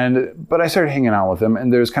 but I started hanging out with them,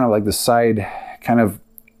 and there's kind of the side kind of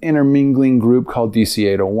intermingling group called DC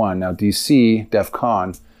 801. Now DC, DEF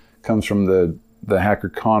CON, comes from the hacker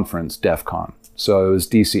conference, DEF CON. So it was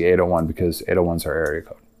DC 801 because 801's our area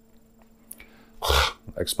code.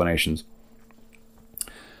 Explanations.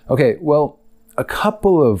 Okay, well, a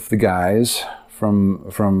couple of the guys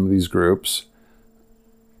from these groups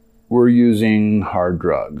were using hard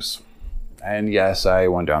drugs. And yes, I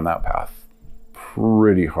went down that path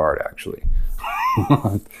pretty hard, actually.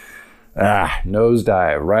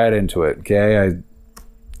 Nosedive right into it. Okay,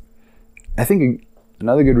 I think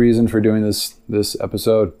another good reason for doing this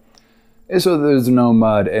episode so there's no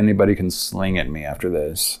mud anybody can sling at me after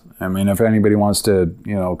this. I mean, if anybody wants to,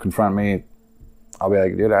 confront me, I'll be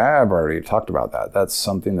like, dude, I've already talked about that. That's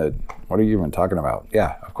something that, what are you even talking about?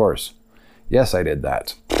 Yeah, of course. Yes, I did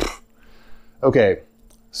that. Okay,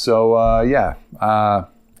 so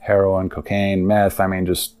heroin, cocaine, meth, I mean,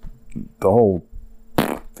 just the whole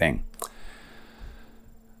thing.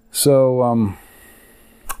 So,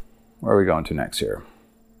 where are we going to next here?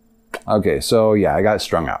 Okay, so yeah, I got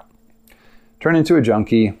strung out. Turned into a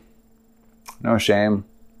junkie. No shame.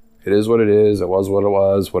 It is what it is. It was what it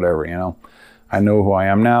was, whatever, I know who I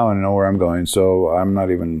am now and I know where I'm going, so I'm not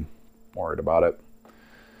even worried about it.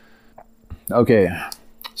 Okay,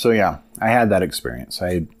 so yeah, I had that experience.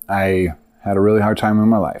 I had a really hard time in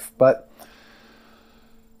my life, but,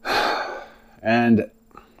 and,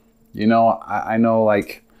 I know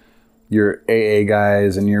like your AA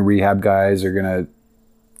guys and your rehab guys are going to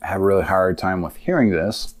have a really hard time with hearing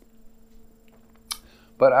this,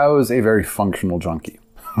 but I was a very functional junkie.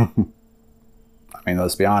 I mean,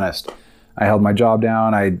 let's be honest. I held my job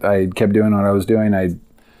down. I kept doing what I was doing. I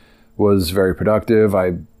was very productive.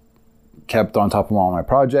 I kept on top of all my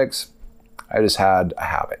projects. I just had a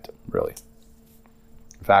habit, really.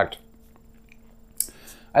 In fact,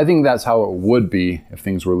 I think that's how it would be if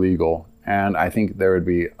things were legal. And I think there would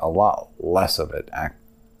be a lot less of it,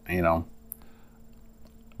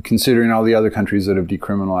 considering all the other countries that have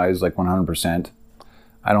decriminalized like 100%.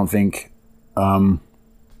 I don't think the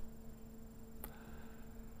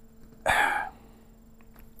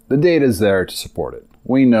data is there to support it.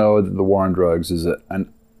 We know that the war on drugs is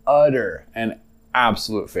an utter and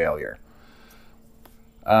absolute failure.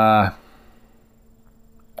 Had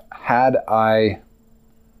I,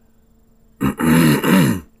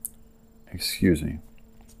 excuse me,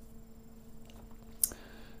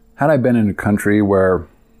 had I been in a country where,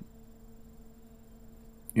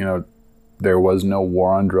 there was no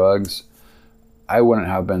war on drugs, I wouldn't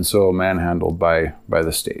have been so manhandled by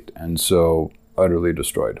the state and so utterly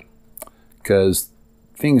destroyed, because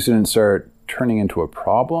things didn't start turning into a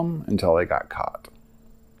problem until I got caught.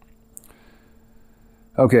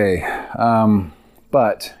 Okay,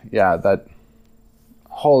 but yeah, that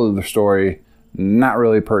whole other story, not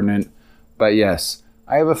really pertinent, but yes,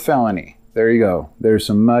 I have a felony. There you go. There's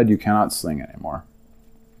some mud you cannot sling anymore.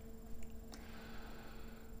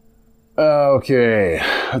 Okay,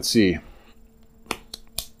 let's see.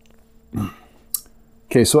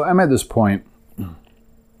 Okay, so I'm at this point,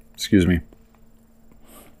 excuse me,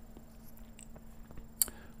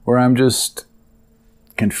 where I'm just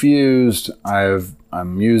confused. I'm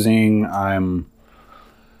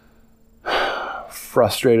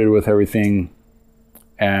frustrated with everything,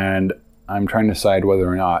 and I'm trying to decide whether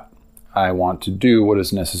or not I want to do what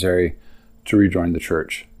is necessary to rejoin the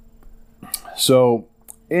church. So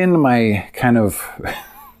in my kind of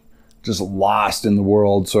just lost in the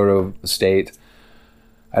world sort of state,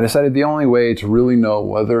 I decided the only way to really know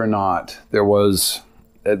whether or not there was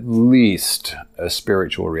at least a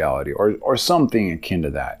spiritual reality or something akin to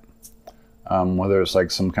that. Whether it's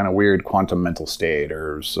like some kind of weird quantum mental state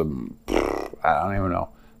or some, I don't even know.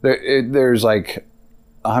 There's like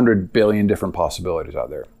 100 billion different possibilities out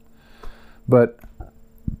there. But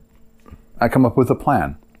I come up with a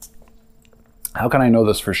plan. How can I know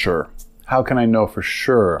this for sure? How can I know for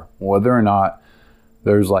sure whether or not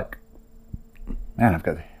there's like, man, I've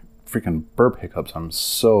got freaking burp hiccups. I'm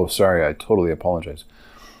so sorry. I totally apologize.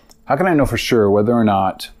 How can I know for sure whether or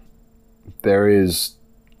not there is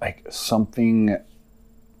like something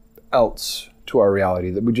else to our reality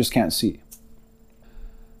that we just can't see?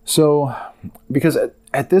 So, because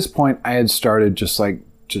at this point I had started just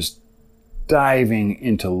diving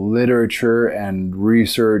into literature and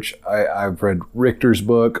research. I've read Richter's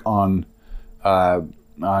book on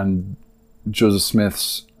Joseph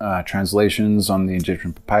Smith's translations on the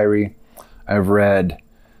Egyptian papyri. I've read,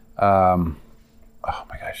 oh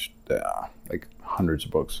my gosh, like hundreds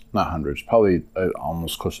of books. Not hundreds, probably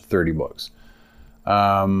almost close to 30 books.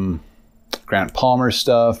 Grant Palmer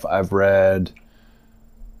stuff. I've read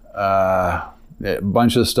a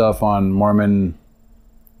bunch of stuff on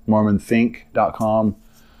MormonThink.com.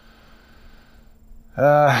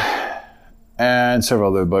 And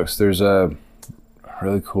several other books. There's a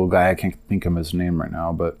really cool guy. I can't think of his name right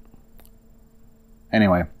now, but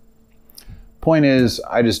anyway, point is,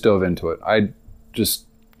 I just dove into it. I just,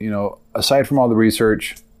 aside from all the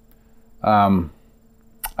research, I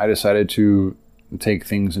decided to take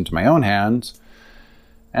things into my own hands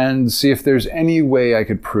and see if there's any way I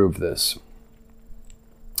could prove this.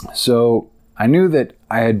 So I knew that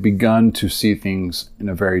I had begun to see things in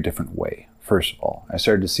a very different way. First of all, I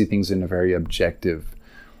started to see things in a very objective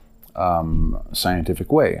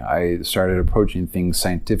scientific way. I started approaching things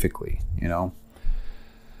scientifically,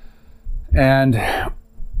 and I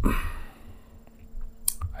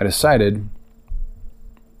decided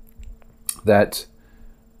that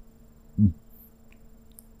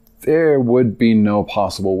there would be no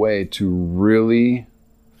possible way to really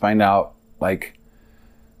find out, like,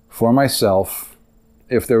 for myself,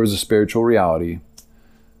 if there was a spiritual reality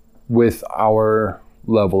with our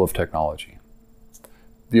level of technology.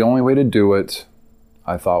 The only way to do it,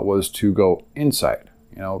 I thought, was to go inside,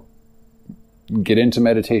 get into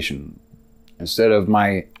meditation. Instead of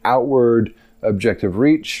my outward objective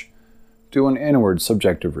reach, do an inward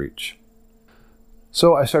subjective reach.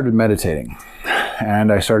 So I started meditating,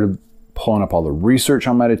 and I started pulling up all the research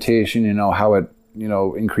on meditation, how it,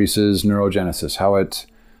 increases neurogenesis, how it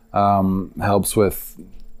helps with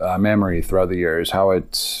memory throughout the years, how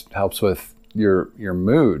it helps with your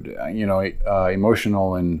mood,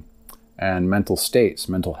 emotional and mental states,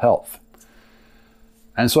 mental health.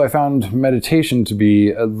 And so I found meditation to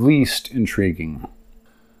be at least intriguing.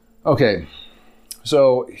 Okay,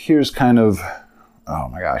 so here's kind of, oh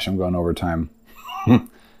my gosh, I'm going over time.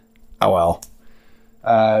 Oh well.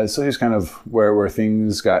 So here's kind of where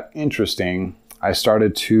things got interesting. I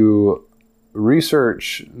started to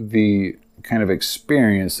research the kind of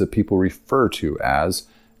experience that people refer to as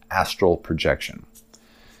astral projection.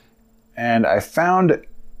 And I found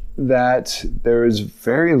that there is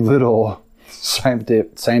very little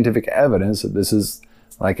scientific evidence that this is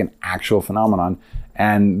like an actual phenomenon.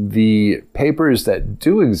 And the papers that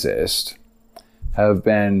do exist have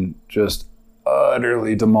been just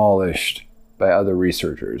utterly demolished by other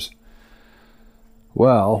researchers.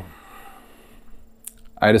 Well,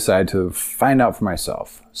 I decided to find out for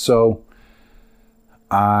myself. So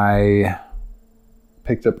I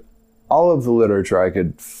picked up all of the literature I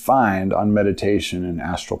could find on meditation and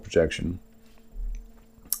astral projection.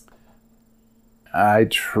 I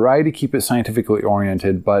tried to keep it scientifically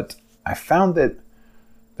oriented, but I found that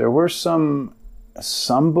there were some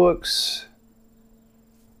books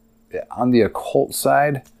on the occult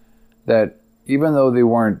side that, even though they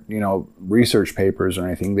weren't, research papers or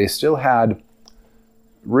anything, they still had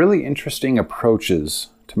really interesting approaches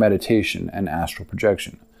to meditation and astral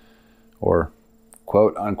projection, or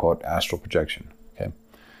quote unquote astral projection. Okay.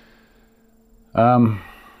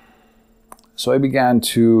 So I began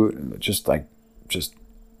to just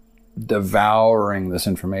devouring this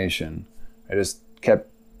information. I just kept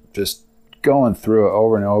going through it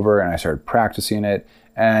over and over, and I started practicing it.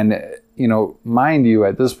 And, mind you,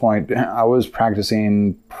 at this point, I was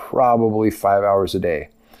practicing probably 5 hours a day.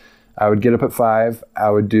 I would get up at 5, I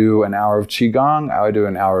would do an hour of Qigong, I would do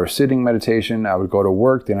an hour of sitting meditation, I would go to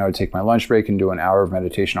work, then I would take my lunch break and do an hour of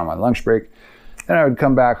meditation on my lunch break. Then I would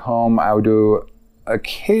come back home, I would do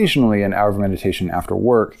occasionally an hour of meditation after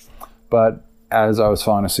work, but as I was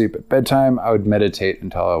falling asleep at bedtime, I would meditate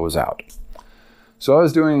until I was out. So I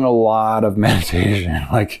was doing a lot of meditation,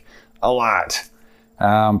 like a lot.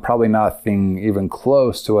 Probably nothing even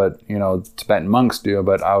close to what, Tibetan monks do,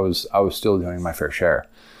 but I was still doing my fair share.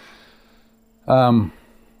 And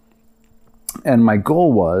my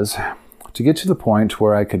goal was to get to the point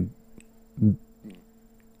where I could,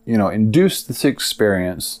 induce this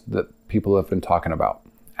experience that people have been talking about,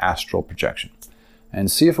 astral projection, and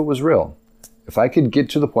see if it was real. If I could get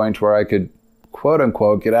to the point where I could, quote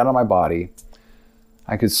unquote, get out of my body,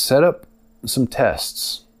 I could set up some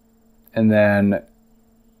tests, and then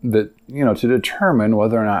to determine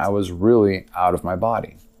whether or not I was really out of my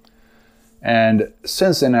body. And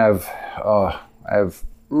since then, I've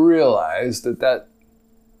realized that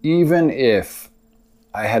even if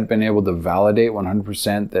I had been able to validate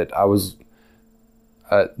 100% that I was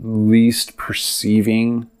at least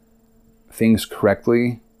perceiving things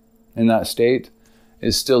correctly in that state,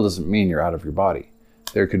 it still doesn't mean you're out of your body.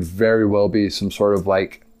 There could very well be some sort of who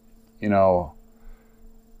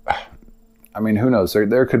knows?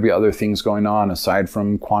 There could be other things going on aside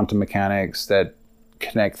from quantum mechanics that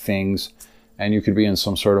connect things, and you could be in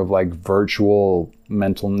some sort of virtual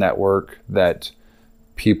mental network that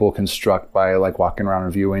people construct by walking around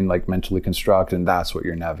and viewing, mentally construct, and that's what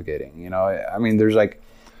you're navigating. There's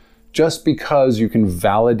just because you can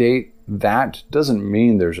validate that doesn't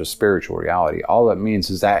mean there's a spiritual reality. All that means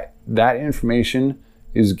is that information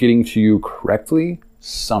is getting to you correctly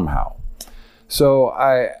somehow. So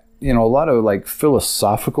a lot of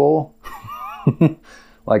philosophical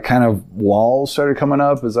kind of walls started coming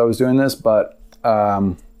up as I was doing this, but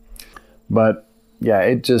yeah,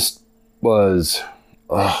 it just was,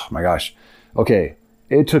 oh my gosh. Okay,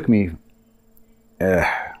 it took me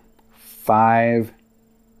 5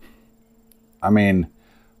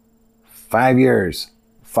 5 years,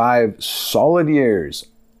 5 solid years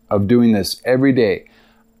of doing this every day,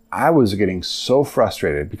 I was getting so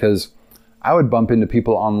frustrated because I would bump into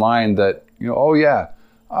people online that, oh yeah,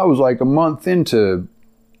 I was like a month into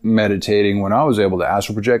meditating when I was able to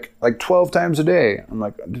astral project like 12 times a day. I'm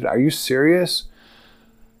like, dude, are you serious?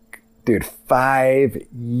 Dude, 5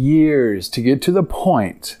 years to get to the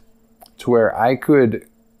point to where I could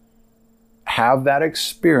have that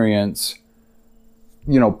experience,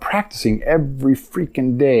 practicing every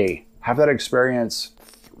freaking day, have that experience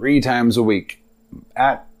 3 times a week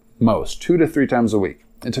at most, 2 to 3 times a week.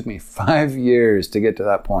 It took me 5 years to get to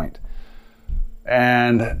that point.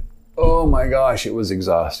 And oh my gosh, it was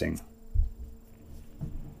exhausting.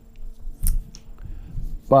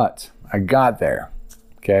 But I got there,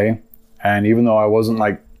 okay? And even though I wasn't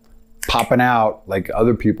like popping out like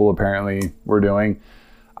other people apparently were doing,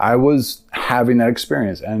 I was having that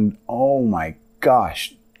experience. And oh my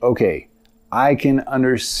gosh, okay, I can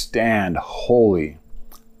understand wholly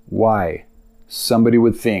why somebody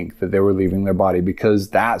would think that they were leaving their body, because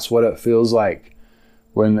that's what it feels like.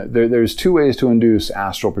 When there's 2 ways to induce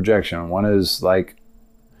astral projection. One is like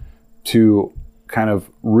to kind of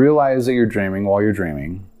realize that you're dreaming while you're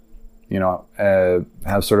dreaming,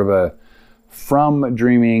 have sort of a from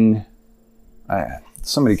dreaming,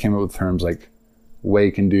 somebody came up with terms like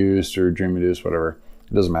wake induced or dream induced, whatever,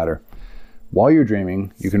 it doesn't matter. While you're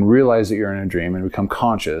dreaming, you can realize that you're in a dream and become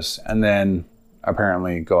conscious, and then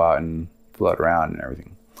apparently go out and float around and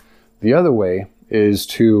everything. The other way is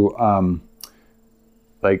to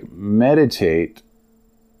meditate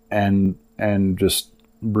and just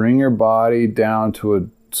bring your body down to a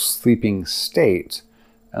sleeping state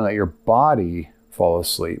and let your body fall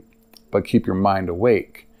asleep, but keep your mind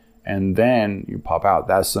awake. And then you pop out.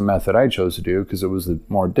 That's the method I chose to do because it was the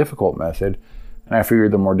more difficult method. And I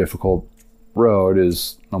figured the more difficult road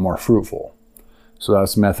is the more fruitful. So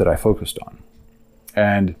that's the method I focused on.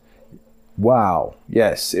 And wow,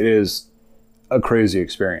 yes, it is a crazy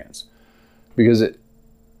experience because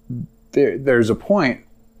there's a point,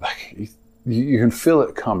 like you can feel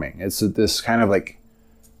it coming. It's this kind of like,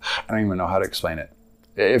 I don't even know how to explain it.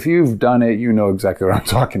 If you've done it, you know exactly what I'm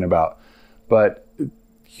talking about. But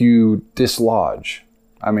you dislodge.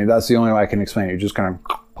 I mean, that's the only way I can explain it. You just kind of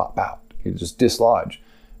pop out. You just dislodge.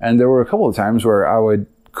 And there were a couple of times where I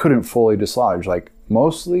couldn't fully dislodge. Like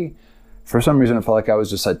mostly, for some reason, it felt like I was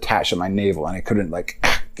just attached to my navel and I couldn't like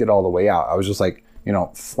get all the way out. I was just like,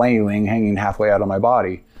 flailing, hanging halfway out of my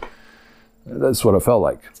body. That's what it felt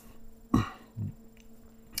like.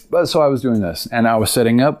 But so I was doing this and I was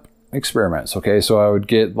setting up experiments. Okay, so I would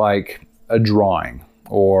get like a drawing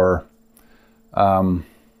or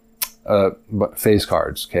face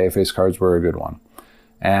cards. Okay, face cards were a good one.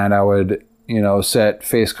 And I would, set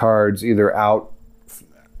face cards either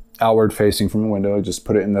outward facing from the window, just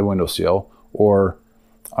put it in the windowsill, or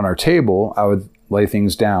on our table, I would lay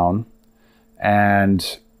things down. And,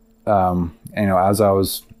 as I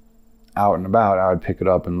was out and about, I would pick it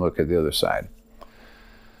up and look at the other side.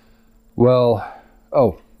 Well,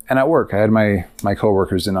 and at work, I had my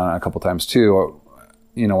coworkers in on it a couple times too.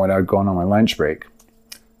 When I would go on my lunch break,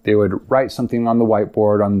 they would write something on the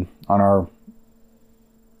whiteboard on our,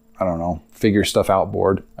 I don't know, figure stuff out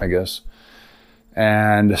board, I guess.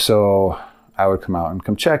 And so I would come out and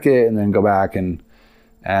come check it and then go back and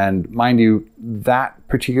mind you, that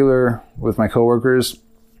particular with my coworkers,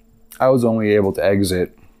 I was only able to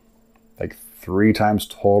exit like 3 times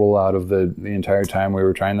total out of the entire time we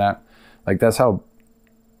were trying that. Like that's how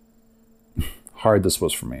hard this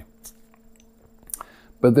was for me.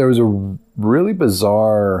 But there was a really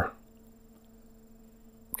bizarre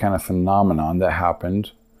kind of phenomenon that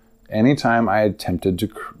happened anytime I attempted to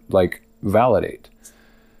validate.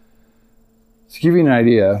 To give you an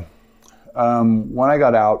idea, when I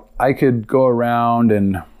got out, I could go around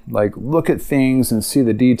and look at things and see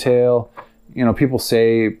the detail. People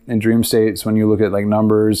say in dream states, when you look at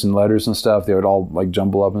numbers and letters and stuff, they would all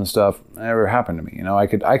jumble up and stuff. It never happened to me.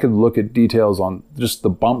 I could look at details on just the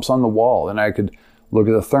bumps on the wall, and I could look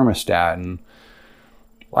at the thermostat and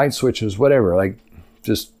light switches, whatever,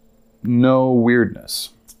 just no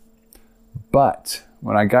weirdness. But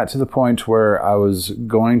when I got to the point where I was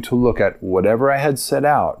going to look at whatever I had set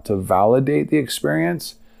out to validate the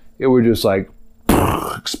experience, it would just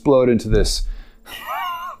explode into this,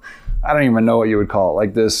 I don't even know what you would call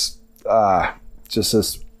it, this, just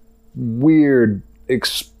this weird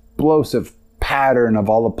explosive pattern of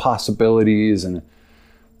all the possibilities, and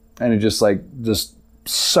it just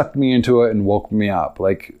sucked me into it and woke me up.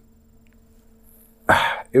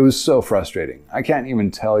 It was so frustrating. I can't even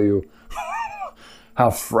tell you how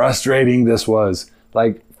frustrating this was.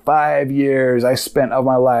 5 years I spent of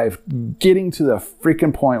my life getting to the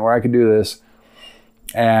freaking point where I could do this.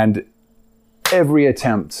 And every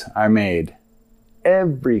attempt I made,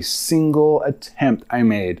 every single attempt I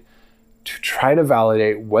made to try to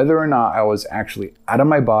validate whether or not I was actually out of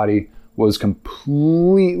my body was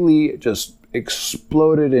completely just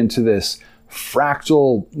exploded into this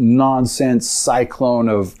fractal nonsense cyclone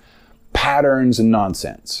of patterns and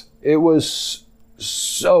nonsense. It was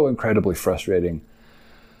so incredibly frustrating.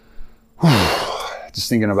 Just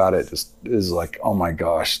thinking about it just is like, oh my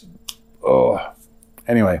gosh. Oh.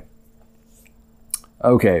 Anyway.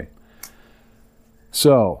 Okay.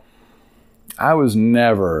 So, I was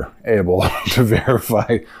never able to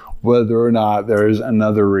verify whether or not there's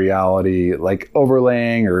another reality, like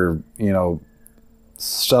overlaying or,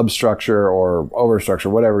 substructure or overstructure,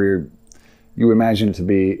 whatever you imagine it to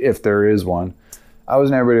be, if there is one. I was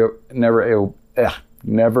never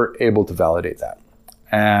able to validate that.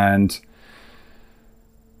 And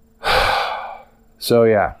so,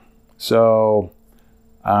 yeah. So,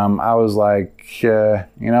 I was like, at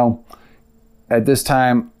this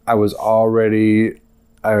time, I had already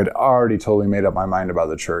totally made up my mind about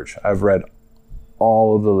the church. I've read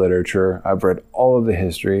all of the literature. I've read all of the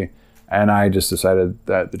history. And I just decided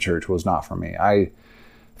that the church was not for me.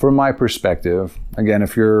 From my perspective, again,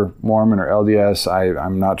 if you're Mormon or LDS,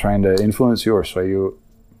 I'm not trying to influence you or sway you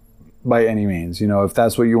by any means. If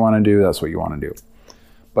that's what you want to do, that's what you want to do.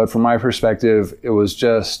 But from my perspective, it was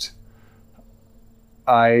just,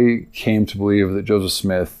 I came to believe that Joseph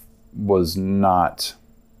Smith was not.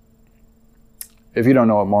 If you don't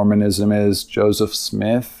know what Mormonism is, Joseph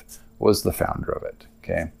Smith was the founder of it.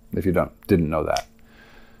 Okay, if you didn't know that.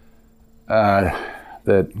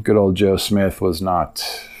 That good old Joe Smith was not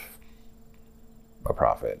a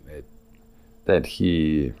prophet. That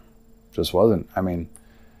he just wasn't. I mean,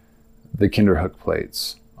 the Kinderhook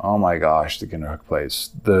plates. Oh my gosh, the Kinderhook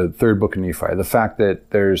plates. The third book of Nephi. The fact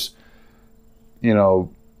that there's,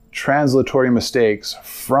 translatory mistakes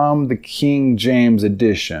from the King James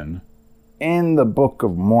edition in the Book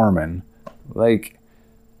of Mormon. Like,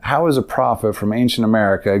 how is a prophet from ancient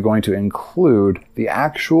America going to include the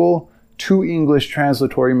actual two English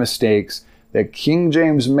translatory mistakes that King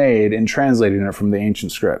James made in translating it from the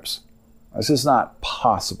ancient scripts? That's just not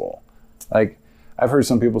possible. Like, I've heard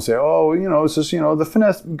some people say, oh, it's just, the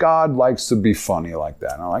finesse, God likes to be funny like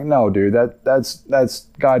that. And I'm like, no, dude, that's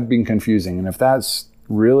God being confusing. And if that's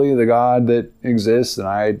really the God that exists, then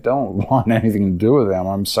I don't want anything to do with them.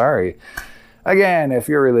 I'm sorry. Again, if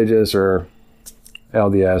you're religious or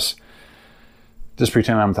LDS, just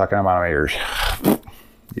pretend I'm talking about my ears.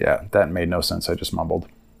 Yeah, that made no sense. I just mumbled.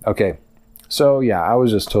 Okay. So yeah, I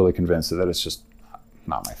was just totally convinced that it's just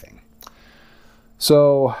not my thing.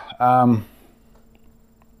 So,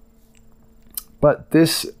 but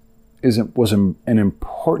this was an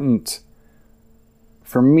important,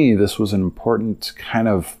 for me, this was an important kind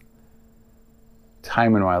of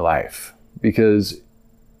time in my life because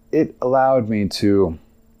it allowed me to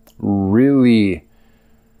really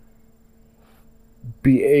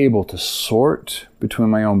be able to sort between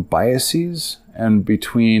my own biases and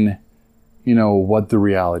between, what the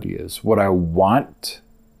reality is, what I want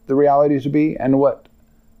the reality to be, and what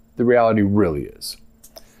the reality really is.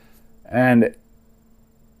 And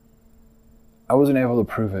I wasn't able to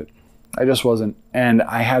prove it. I just wasn't. And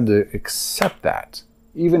I had to accept that,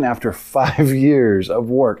 even after 5 years of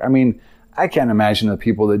work. I mean, I can't imagine the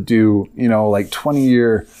people that do,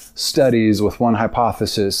 20-year studies with one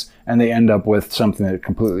hypothesis and they end up with something that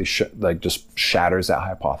completely just shatters that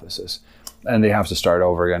hypothesis. And they have to start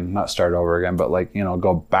over again, not start over again, but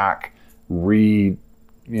go back, restructure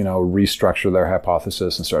their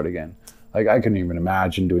hypothesis and start again. Like, I couldn't even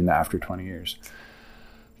imagine doing that after 20 years.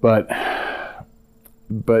 But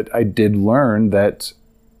I did learn that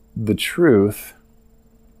the truth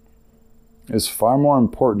is far more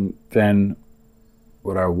important than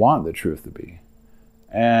what I want the truth to be.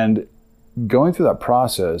 And going through that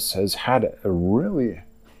process has had a really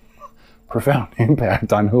profound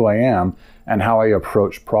impact on who I am and how I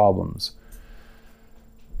approach problems.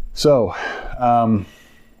 So,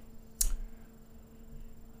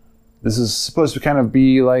 this is supposed to kind of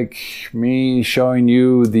be like me showing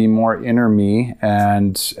you the more inner me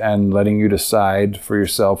and letting you decide for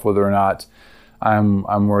yourself whether or not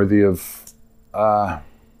I'm worthy of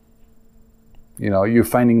you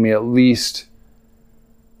finding me at least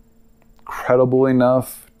credible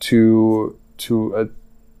enough to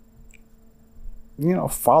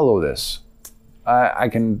follow this. I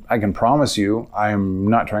can promise you I'm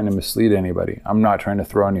not trying to mislead anybody. I'm not trying to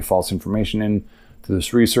throw any false information into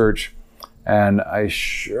this research, and I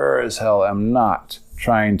sure as hell am not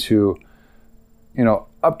trying to,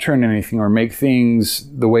 upturn anything or make things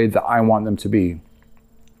the way that I want them to be.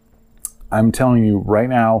 I'm telling you right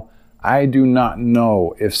now, I do not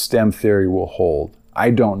know if STEM theory will hold.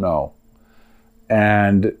 I don't know.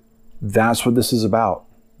 And that's what this is about.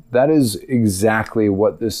 That is exactly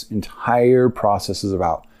what this entire process is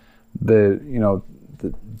about. The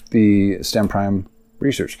STEM Prime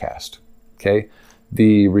Research Cast, okay?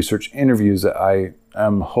 The research interviews that I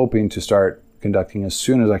am hoping to start conducting as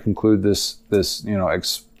soon as I conclude this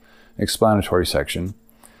explanatory section.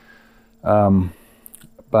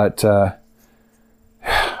 But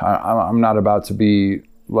I'm not about to be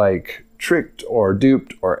like tricked or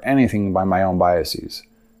duped or anything by my own biases.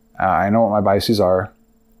 I know what my biases are,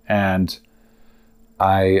 and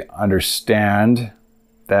I understand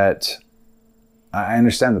the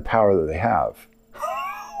power that they have,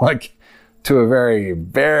 like to a very,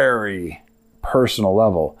 very personal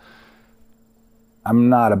level. I'm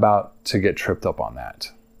not about to get tripped up on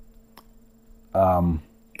that.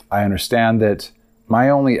 I understand that my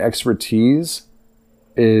only expertise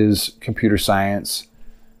is computer science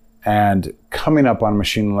and coming up on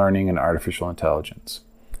machine learning and artificial intelligence.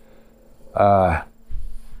 I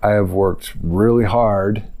have worked really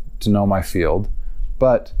hard to know my field,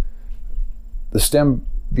 but the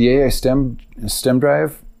AI STEM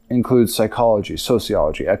drive includes psychology,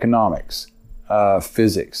 sociology, economics,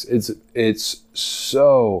 physics. It's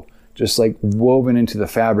so just like woven into the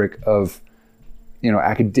fabric of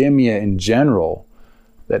academia in general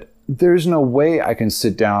that there's no way I can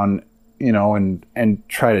sit down and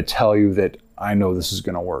try to tell you that I know this is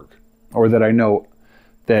going to work, or that I know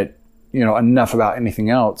that enough about anything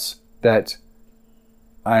else that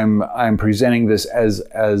I'm presenting this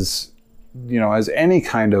as any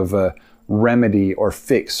kind of a remedy or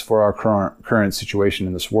fix for our current situation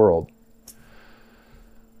in this world.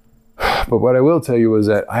 But what I will tell you is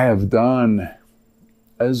that I have done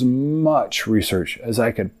as much research as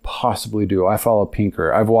I could possibly do. I follow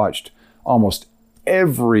Pinker. I've watched almost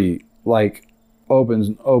every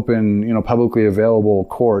open publicly available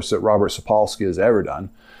course that Robert Sapolsky has ever done.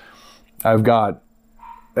 I've got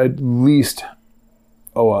at least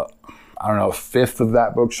a fifth of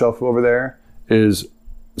that bookshelf over there is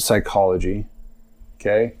psychology.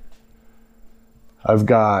 Okay. I've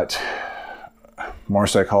got more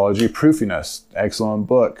psychology. Proofiness, excellent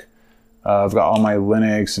book. I've got all my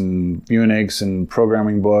Linux and Unix and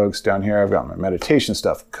programming books down here. I've got my meditation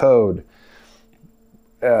stuff, code.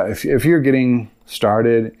 If you're getting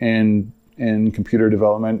started in computer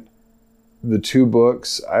development, the two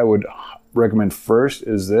books I would recommend first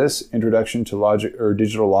is this, Introduction to Logic or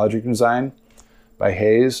Digital Logic Design by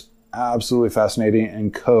Hayes. Absolutely fascinating.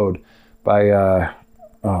 And Code by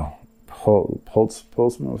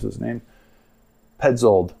Poltzman, what's his name?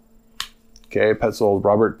 Petzold. Okay, Petzold,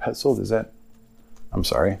 Robert Petzold, is that? I'm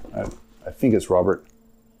sorry, I think it's Robert.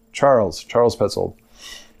 Charles Petzold.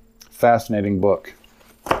 Fascinating book.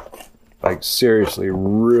 Like seriously,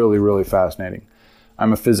 really, really fascinating.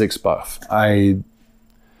 I'm a physics buff. I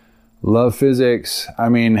love physics.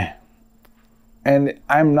 And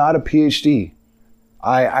I'm not a PhD.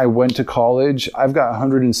 I went to college. I've got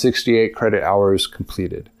 168 credit hours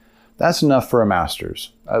completed. That's enough for a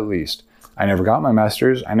master's, at least. I never got my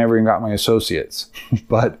master's. I never even got my associates.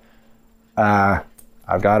 But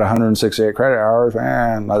I've got 168 credit hours.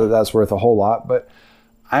 Not that that's worth a whole lot, but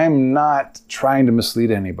I'm not trying to mislead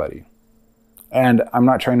anybody. And I'm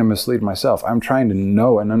not trying to mislead myself. I'm trying to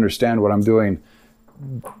know and understand what I'm doing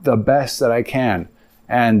the best that I can.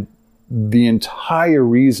 And the entire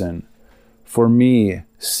reason for me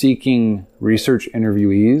seeking research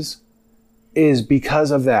interviewees is because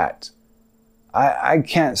of that. I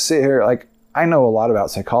can't sit here, I know a lot about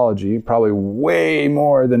psychology, probably way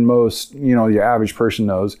more than most, your average person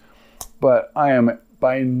knows, but I am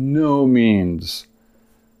by no means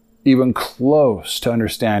even close to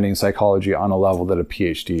understanding psychology on a level that a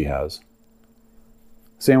PhD has.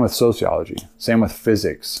 Same with sociology, same with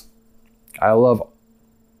physics. I love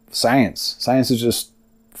science. Science is just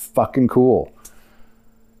fucking cool.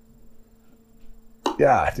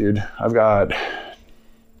 Yeah, dude, I've got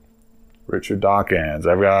Richard Dawkins.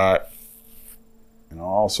 I've got,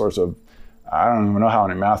 all sorts of, I don't even know how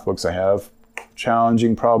many math books I have.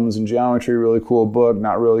 Challenging Problems in Geometry, really cool book.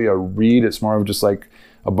 Not really a read. It's more of just like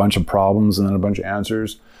a bunch of problems and then a bunch of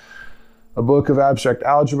answers. A book of abstract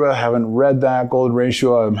algebra. Haven't read that. Golden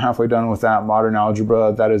Ratio. I'm halfway done with that. Modern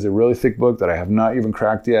Algebra. That is a really thick book that I have not even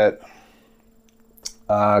cracked yet.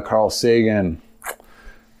 Carl Sagan.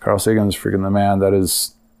 Carl Sagan is freaking the man. That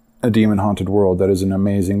is A Demon Haunted World. That is an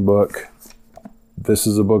amazing book. This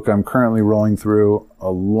is a book I'm currently rolling through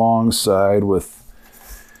alongside with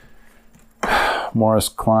Morris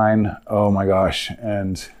Klein. Oh my gosh.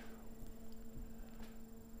 And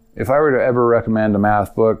if I were to ever recommend a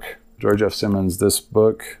math book, George F. Simmons, this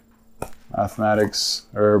book, Mathematics,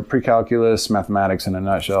 or Pre-Calculus, Mathematics in a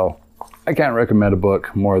Nutshell. I can't recommend a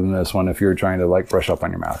book more than this one if you're trying to like brush up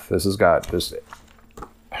on your math. This has got just,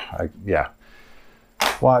 yeah.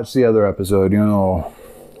 Watch the other episode, you'll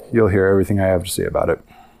hear everything I have to say about it.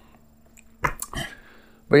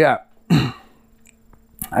 But yeah,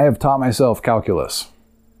 I have taught myself calculus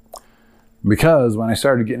because when I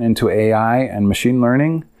started getting into AI and machine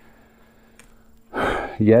learning,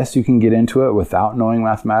 yes, you can get into it without knowing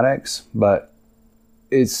mathematics, but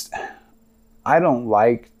I don't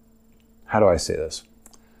like, how do I say this?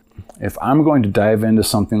 If I'm going to dive into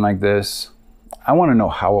something like this, I want to know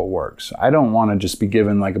how it works. I don't want to just be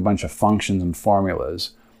given like a bunch of functions and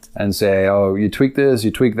formulas and say, oh, you tweak this,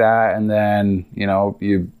 you tweak that, and then,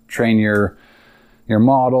 you train your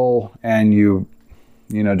model and you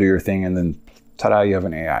do your thing, and then ta-da, you have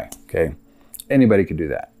an AI, okay? Anybody could do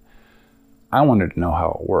that. I wanted to know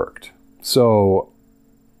how it worked. So,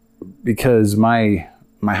 because my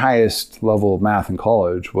highest level of math in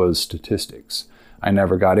college was statistics, I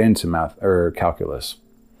never got into math or calculus.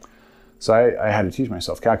 So I had to teach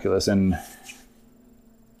myself calculus, and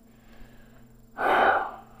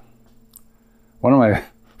one of my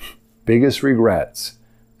biggest regrets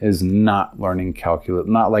is not learning calculus,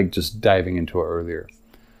 not like just diving into it earlier.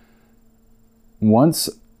 Once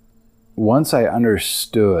I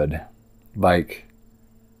understood,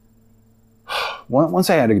 once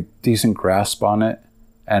I had a decent grasp on it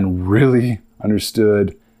and really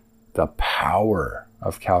understood the power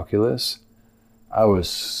of calculus, I was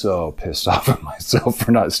so pissed off at myself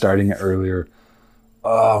for not starting it earlier.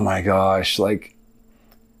 Oh my gosh,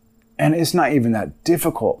 and it's not even that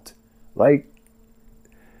difficult.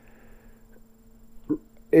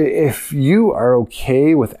 If you are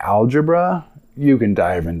okay with algebra, you can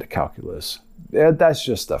dive into calculus. That's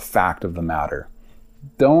just the fact of the matter.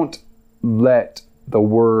 Don't let the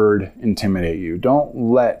word intimidate you. Don't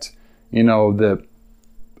let, the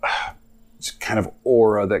kind of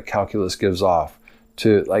aura that calculus gives off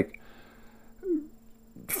to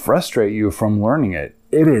frustrate you from learning it.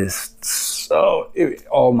 It is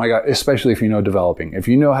oh my God, especially if you know developing. If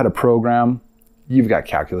you know how to program, you've got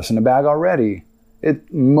calculus in the bag already.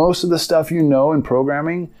 Most of the stuff you know in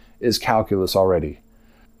programming is calculus already.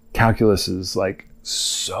 Calculus is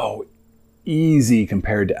so easy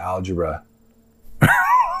compared to algebra.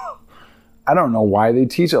 I don't know why they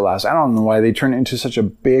teach it last. I don't know why they turn it into such a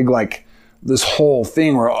big, this whole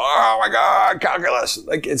thing where, oh my God, calculus.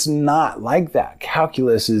 It's not like that.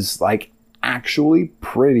 Calculus is actually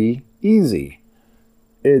pretty easy.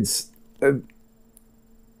 You're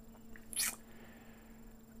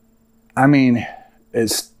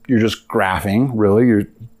just graphing, really. You're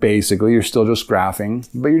still just graphing,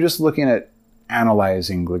 but you're just looking at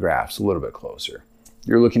analyzing the graphs a little bit closer.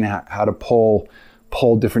 You're looking at how to pull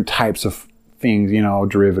different types of things,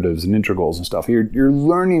 derivatives and integrals and stuff. You're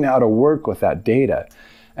learning how to work with that data,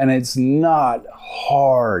 and it's not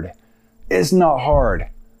hard. It's not hard.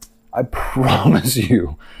 I promise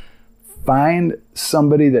you. Find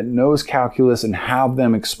somebody that knows calculus and have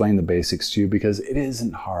them explain the basics to you, because it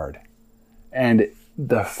isn't hard. And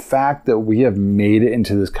the fact that we have made it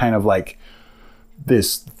into this kind of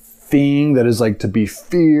this thing that is to be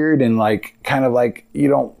feared and you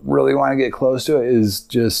don't really want to get close to it is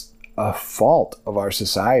just a fault of our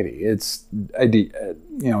society. It's a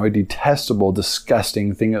detestable,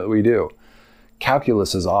 disgusting thing that we do.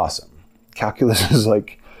 Calculus is awesome. Calculus is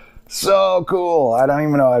so cool. I don't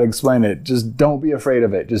even know how to explain it. Just don't be afraid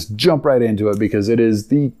of it. Just jump right into it, because it is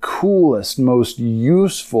the coolest, most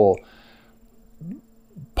useful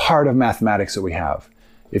part of mathematics that we have.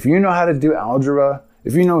 If you know how to do algebra,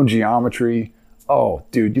 if you know geometry, oh,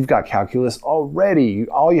 dude, you've got calculus already.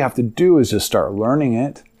 All you have to do is just start learning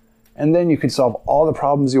it, and then you can solve all the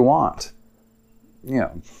problems you want.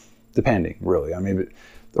 Depending, really. The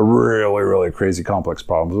really, really crazy complex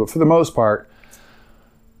problems. But for the most part,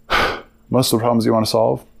 most of the problems you want to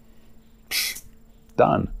solve,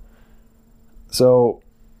 done. So,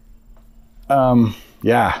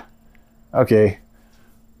 yeah. Okay.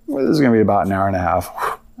 Well, this is going to be about an hour and a half.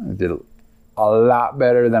 I did a lot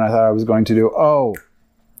better than I thought I was going to do. Oh,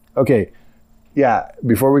 okay. Yeah,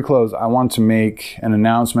 before we close, I want to make an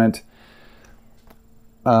announcement.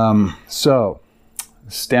 So,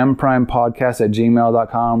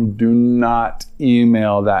 stemprimepodcast@gmail.com. Do not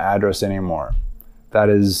email that address anymore.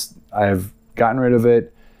 I've gotten rid of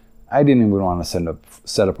it. I didn't even want to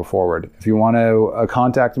set up a forward. If you want to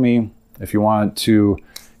contact me, if you want to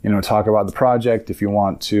talk about the project, if you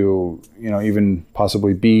want to, even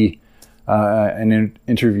possibly be an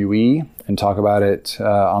interviewee and talk about it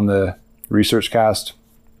on the research cast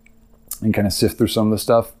and kind of sift through some of the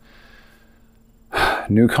stuff.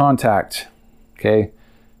 New contact, okay,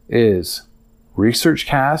 is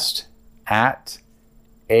researchcast at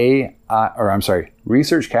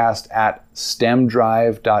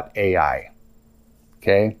stemdrive.ai.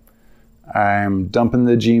 Okay, I'm dumping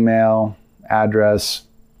the Gmail address.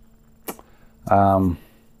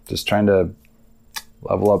 Just trying to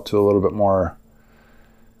level up to a little bit more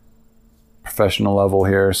professional level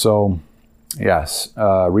here. So yes,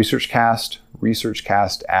 researchcast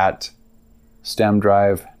at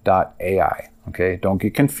stemdrive.ai. Okay, don't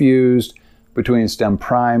get confused between STEM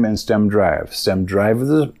Prime and STEM Drive. STEM Drive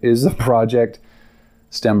is the project.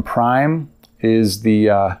 STEM Prime is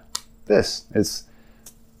the it's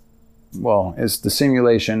the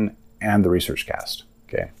simulation and the research cast.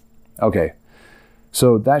 Okay.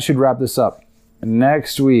 So that should wrap this up.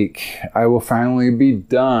 Next week, I will finally be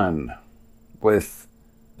done with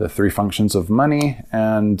the 3 functions of money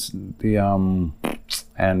and the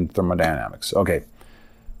and thermodynamics. Okay.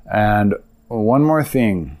 And one more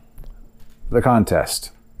thing, the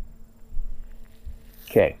contest.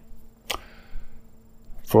 Okay.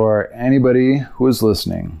 For anybody who is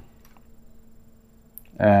listening,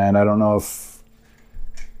 and I don't know if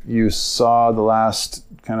you saw the last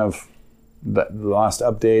the last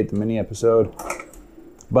update, the mini episode,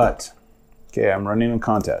 but okay, I'm running a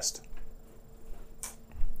contest.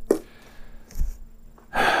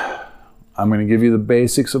 I'm going to give you the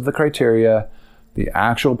basics of the criteria. The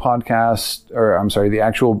actual contest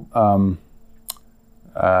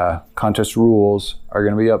rules are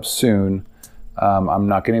going to be up soon. I'm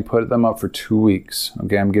not going to put them up for 2 weeks.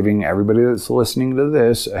 Okay, I'm giving everybody that's listening to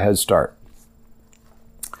this a head start.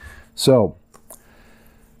 So,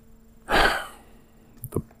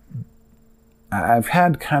 I've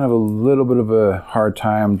had kind of a little bit of a hard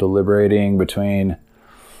time deliberating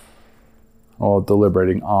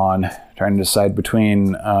on, trying to decide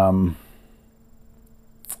between,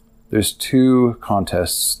 there's 2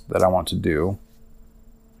 contests that I want to do.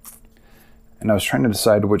 And I was trying to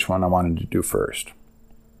decide which one I wanted to do first.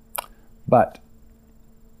 But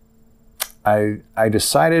I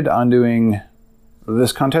decided on doing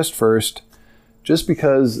this contest first, just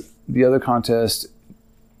because the other contest,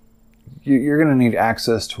 you're going to need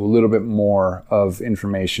access to a little bit more of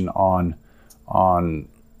information on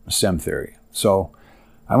STEM theory. So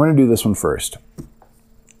I'm going to do this one first.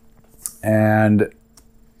 And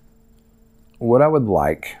what I would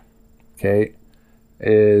like, okay,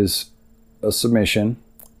 is a submission.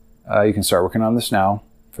 You can start working on this now.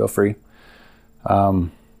 Feel free.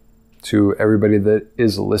 To everybody that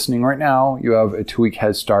is listening right now, you have a 2-week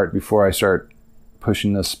head start before I start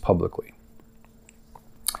pushing this publicly.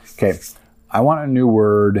 Okay, I want a new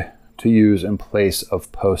word to use in place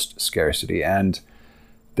of post-scarcity, and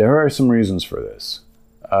there are some reasons for this.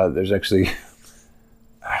 There's actually,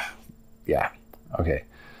 okay.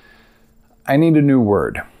 I need a new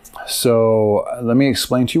word. So let me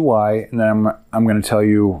explain to you why, and then I'm going to tell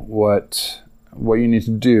you what you need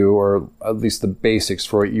to do, or at least the basics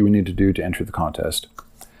for what you need to do to enter the contest.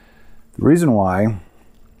 The reason why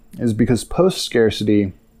is because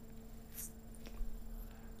post-scarcity,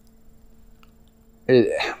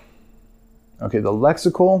 the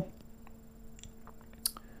lexical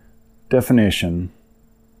definition,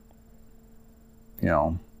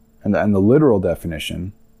 and the literal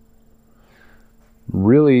definition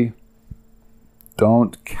really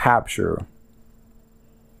don't capture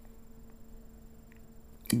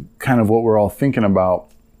kind of what we're all thinking about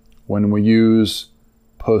when we use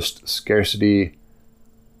post-scarcity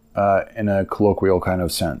in a colloquial kind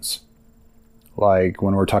of sense. Like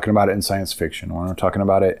when we're talking about it in science fiction, when we're talking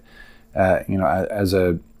about it, as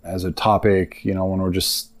a topic, when we're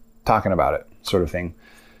just talking about it, sort of thing.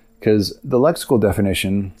 Because the lexical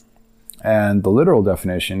definition and the literal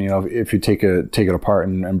definition, if you take it apart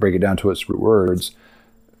and break it down to its root words,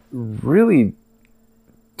 really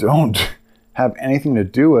don't have anything to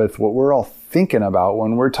do with what we're all thinking about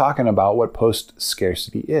when we're talking about what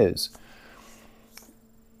post-scarcity is.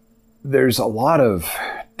 There's a lot of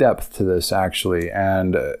depth to this, actually,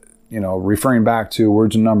 and referring back to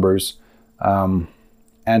Words and Numbers,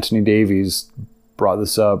 Anthony Davies brought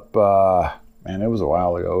this up. It was a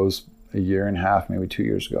while ago. It was a year and a half, maybe 2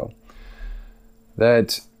 years ago.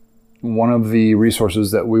 That one of the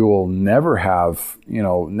resources that we will never have,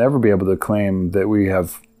 never be able to claim that we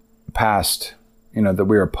have passed, that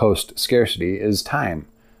we are post-scarcity is time.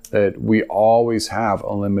 that we always have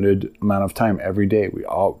a limited amount of time every day.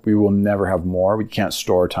 We will never have more. We can't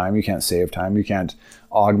store time. You can't save time. You can't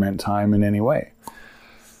augment time in any way.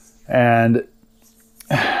 And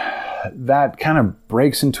that kind of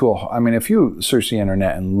breaks into if you search the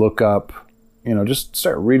internet and look up, just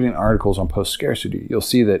start reading articles on post-scarcity, you'll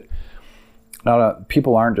see that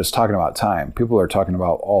people aren't just talking about time. People are talking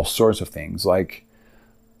about all sorts of things, like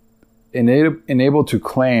enabled to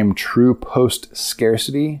claim true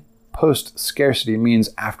post-scarcity. Post-scarcity means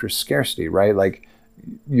after scarcity, right? Like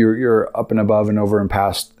you're up and above and over and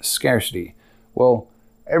past scarcity. Well,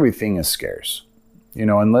 everything is scarce.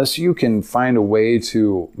 Unless you can find a way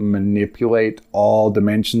to manipulate all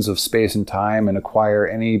dimensions of space and time and acquire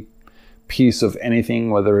any piece of anything,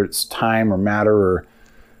 whether it's time or matter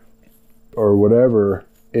or whatever,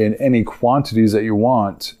 in any quantities that you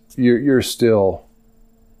want, you're still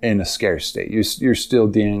in a scarce state. You're still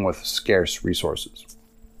dealing with scarce resources.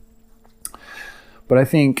 But I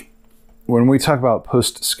think when we talk about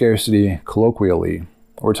post-scarcity colloquially,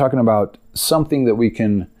 we're talking about something that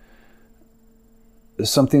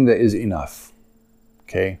is enough,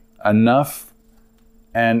 okay? Enough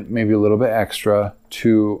and maybe a little bit extra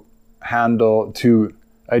to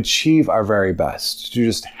achieve our very best, to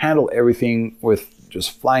just handle everything with just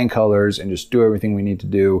flying colors and just do everything we need to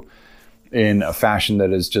do in a fashion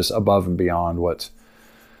that is just above and beyond what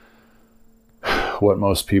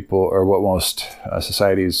most people or what most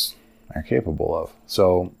societies are capable of.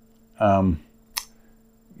 So,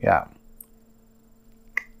 yeah.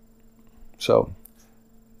 So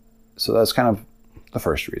that's kind of the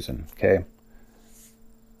first reason, okay?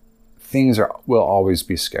 Things will always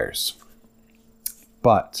be scarce.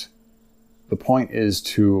 But the point is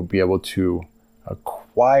to be able to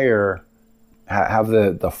have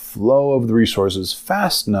the flow of the resources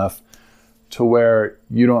fast enough to where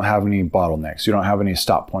you don't have any bottlenecks, you don't have any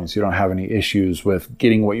stop points, you don't have any issues with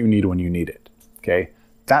getting what you need when you need it, okay?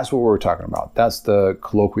 That's what we're talking about. That's the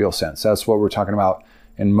colloquial sense. That's what we're talking about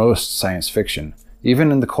in most science fiction.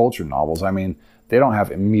 Even in the culture novels, they don't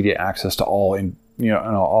have immediate access to all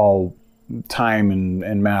time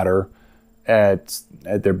and matter at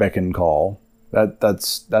their beck and call.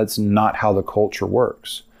 That's not how the culture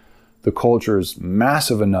works. The culture is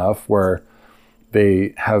massive enough where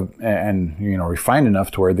they have, and refined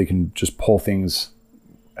enough to where they can just pull things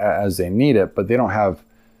as they need it, but they don't have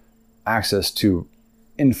access to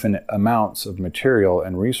infinite amounts of material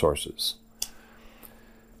and resources.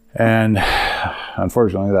 And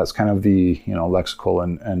unfortunately, that's kind of the lexical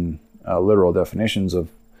and literal definitions of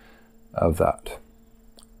that.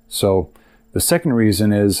 So the second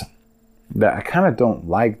reason is that I kind of don't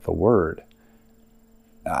like the word.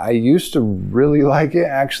 I used to really like it.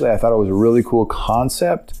 Actually, I thought it was a really cool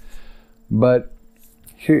concept. But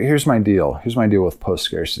here's my deal. Here's my deal with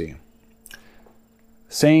post-scarcity.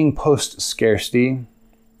 Saying post-scarcity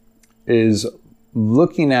is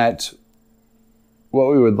looking at what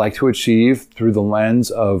we would like to achieve through the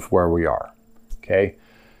lens of where we are, okay?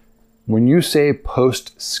 When you say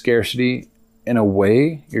post-scarcity, in a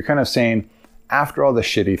way, you're kind of saying after all the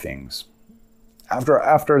shitty things,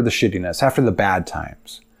 after the shittiness, after the bad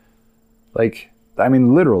times.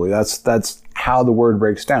 Literally, that's how the word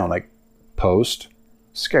breaks down, like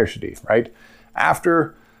post-scarcity, right?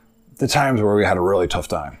 After the times where we had a really tough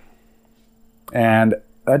time. And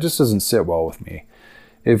that just doesn't sit well with me.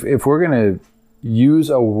 If we're going to use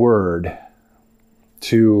a word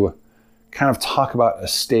to kind of talk about a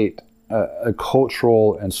state, a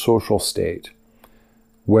cultural and social state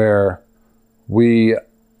where we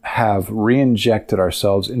have re-injected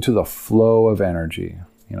ourselves into the flow of energy,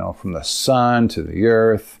 from the sun to the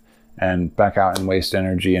earth and back out and waste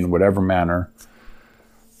energy in whatever manner,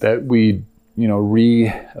 that we,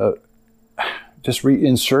 just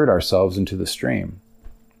reinsert ourselves into the stream.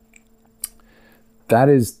 That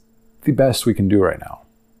is the best we can do right now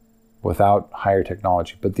without higher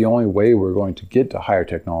technology. But the only way we're going to get to higher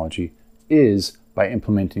technology is by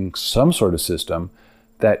implementing some sort of system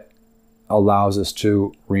that allows us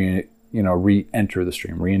to re-enter the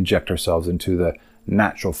stream, re-inject ourselves into the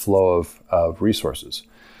natural flow of resources.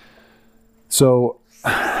 So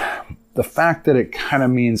the fact that it kind of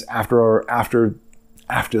means after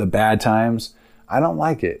the bad times, I don't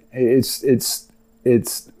like it.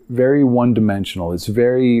 It's very one-dimensional. It's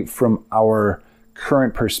very from our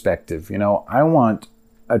current perspective. I want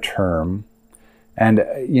a term, and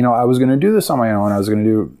I was going to do this on my own. I was going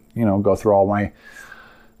to go through all my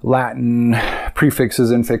Latin prefixes,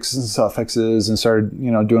 infixes, and suffixes, and started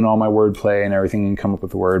doing all my wordplay and everything and come up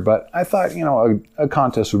with a word. But I thought a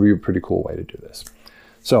contest would be a pretty cool way to do this.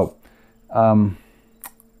 So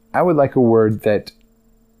I would like a word that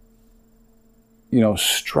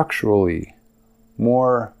structurally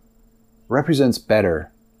more represents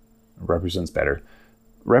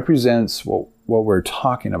what we're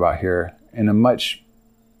talking about here in a much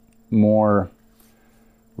more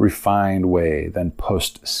refined way than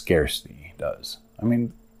post-scarcity does. I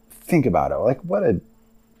mean, think about it. Like, what a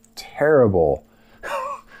terrible,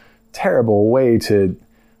 terrible way to,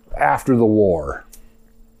 after the war.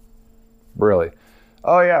 Really.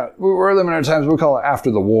 Oh yeah, we're living in times, we call it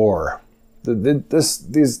after the war.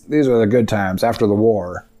 These are the good times after the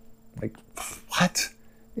war. Like, what?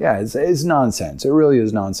 Yeah, it's nonsense. It really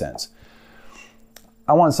is nonsense.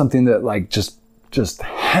 I want something that like just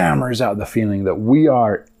hammers out the feeling that we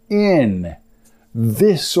are in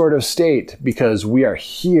this sort of state because we are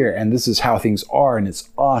here and this is how things are and it's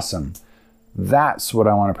awesome. That's what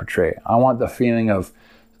I want to portray. I want the feeling of,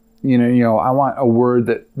 I want a word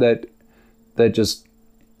that just,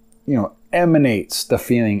 emanates the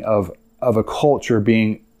feeling of a culture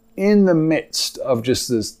being in the midst of just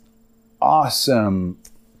this awesome,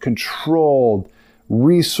 controlled,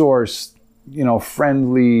 resource,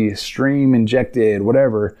 friendly, stream injected,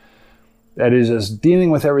 whatever, that is just dealing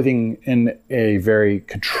with everything in a very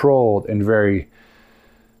controlled and very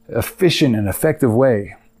efficient and effective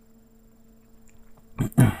way.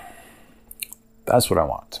 That's what I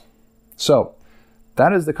want. So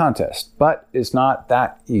that is the contest, but it's not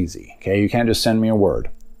that easy. Okay, you can't just send me a word.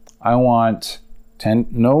 I want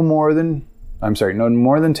no more than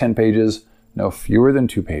 10 pages, no fewer than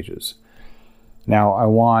 2 pages. Now I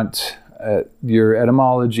want your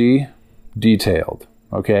etymology detailed.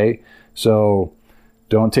 Okay, so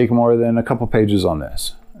don't take more than a couple pages on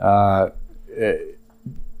this. I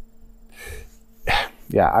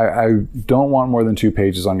don't want more than 2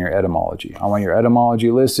 pages on your etymology. I want your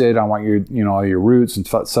etymology listed. I want your, all your roots and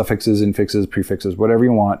suffixes, infixes, prefixes, whatever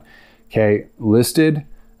you want. Okay, listed,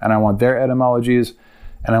 and I want their etymologies,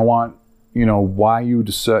 and I want, why you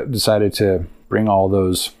decided to bring all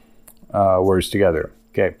those words together.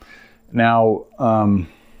 Okay, now,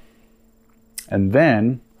 and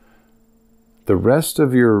then the rest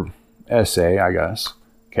of your essay, I guess.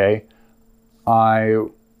 Okay, I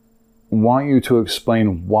want you to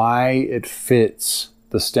explain why it fits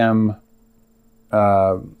the STEM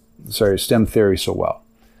theory so well.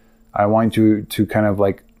 I want you to kind of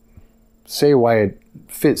like say why it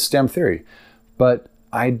fits STEM theory, but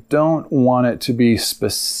I don't want it to be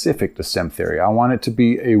specific to STEM theory. I want it to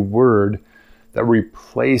be a word that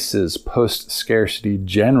replaces post-scarcity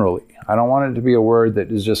generally. I don't want it to be a word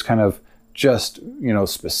that is just kind of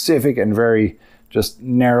specific and very just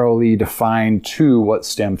narrowly defined to what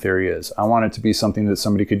STEM theory is. I want it to be something that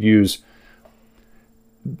somebody could use,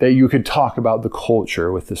 that you could talk about the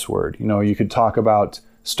culture with this word. You could talk about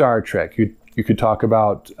Star Trek. You could talk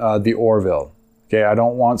about the Orville. Okay, I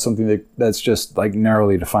don't want something that's just like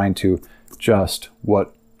narrowly defined to just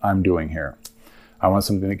what I'm doing here. I want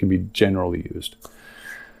something that can be generally used.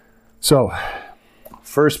 So,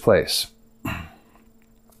 first place.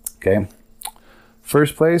 Okay,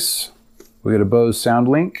 first place, we get a Bose sound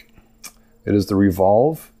link. It is the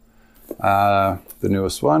Revolve, the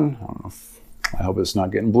newest one. I hope it's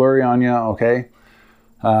not getting blurry on you. Okay,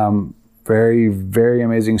 very, very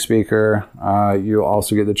amazing speaker. You'll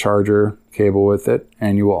also get the charger cable with it,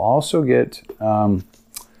 and you will also get a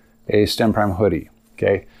STEM Prime hoodie.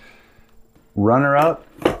 Okay, runners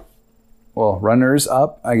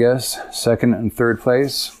up, I guess. Second and third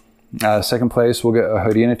place. Second place will get a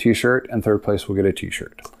hoodie and a t-shirt, and third place will get a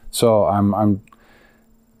t-shirt. So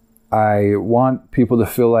I want people to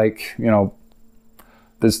feel like,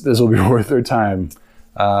 this will be worth their time.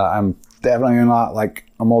 I'm definitely not like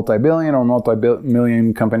a multi-billion or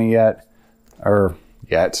multi-million company yet.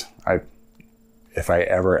 If I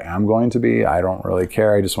ever am going to be, I don't really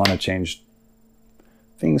care. I just want to change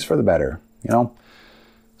things for the better,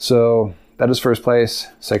 So that is first place.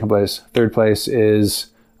 Second place. Third place is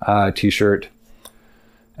t-shirt.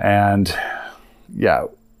 And yeah,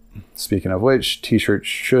 speaking of which, t-shirt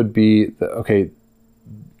should be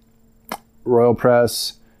Royal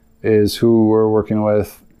Press is who we're working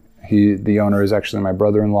with. The owner is actually my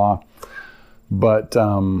brother-in-law, but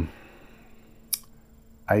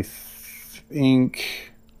I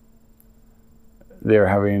think they're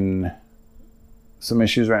having some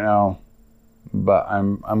issues right now, but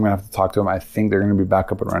I'm gonna have to talk to them. I think they're gonna be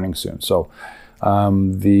back up and running soon. So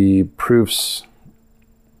the proofs,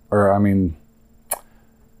 I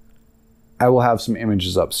will have some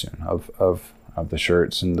images up soon of the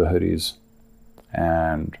shirts and the hoodies,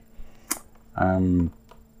 and I'm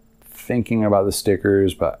thinking about the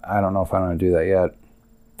stickers, but I don't know if I want to do that yet.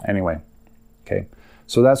 Anyway, okay,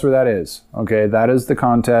 so that's where that is. Okay, that is the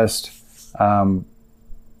contest. Start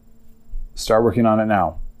working on it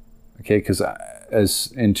now. Okay, because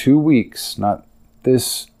as in 2 weeks, not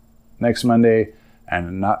this next Monday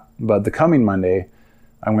but the coming Monday,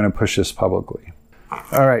 I'm going to push this publicly.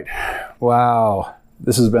 All right. Wow.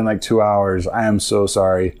 This has been like 2 hours. I am so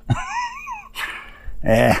sorry.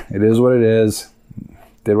 It is what it is.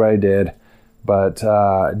 Did what I did. But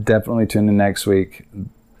definitely tune in next week.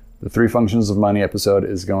 The 3 Functions of Money episode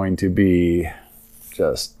is going to be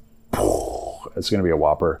it's going to be a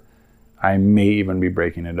whopper. I may even be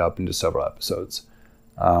breaking it up into several episodes.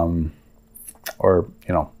 Or,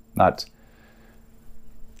 not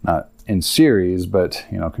in series, but,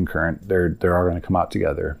 concurrent. They're all going to come out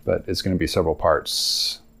together, but it's going to be several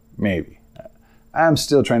parts, maybe. I'm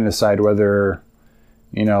still trying to decide whether,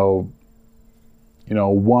 1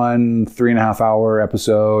 3.5 hour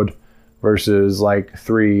episode versus like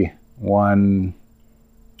 3 1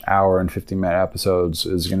 hour and 50-minute episodes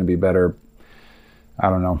is going to be better. I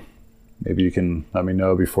don't know. Maybe you can let me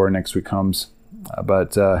know before next week comes.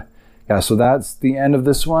 Yeah, so that's the end of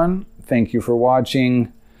this one. Thank you for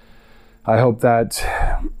watching. I hope that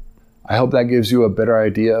gives you a better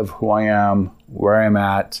idea of who I am, where I'm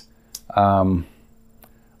at. I'm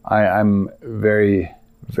very,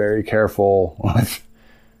 very careful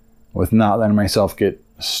with not letting myself get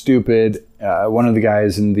stupid. One of the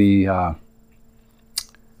guys in the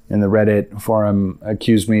Reddit forum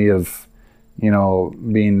accused me of,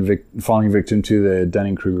 falling victim to the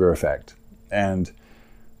Dunning-Kruger effect, and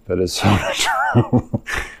that is so not true.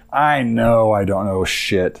 I know I don't know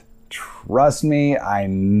shit. Trust me, I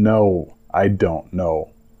know I don't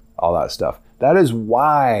know all that stuff. That is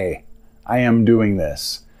why I am doing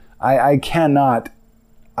this. I could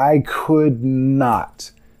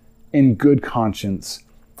not, in good conscience,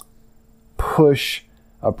 push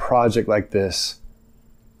a project like this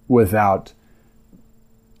without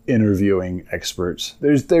interviewing experts.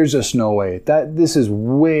 There's just no way. That this is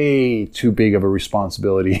way too big of a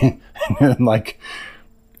responsibility and like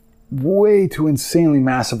way too insanely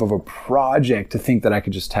massive of a project to think that I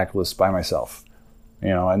could just tackle this by myself,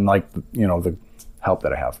 and the help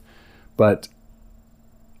that I have. But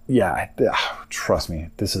yeah, trust me,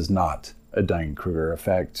 this is not a Dunning-Kruger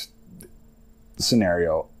effect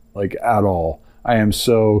scenario, like at all. I am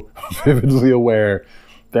so vividly aware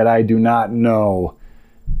that I do not know,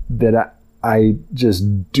 that I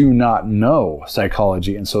just do not know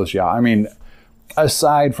psychology and sociology. I mean,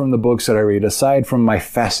 aside from the books that I read, aside from my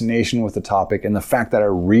fascination with the topic and the fact that I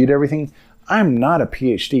read everything, I'm not a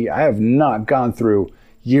PhD. I have not gone through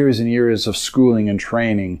years and years of schooling and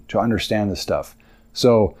training to understand this stuff.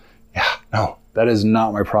 So, yeah, no, that is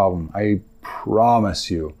not my problem. I promise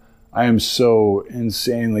you. I am so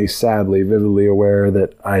insanely, sadly, vividly aware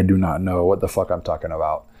that I do not know what the fuck I'm talking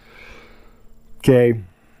about.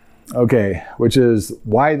 Okay, which is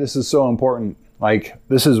why this is so important. Like,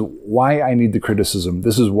 this is why I need the criticism.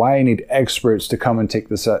 This is why I need experts to come and check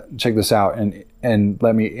this out and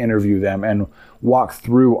let me interview them and walk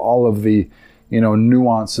through all of the,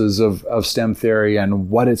 nuances of STEM theory and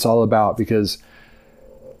what it's all about, because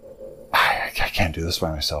I can't do this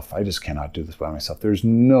by myself. I just cannot do this by myself. There's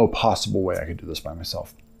no possible way I could do this by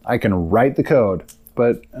myself. I can write the code,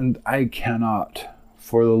 and I cannot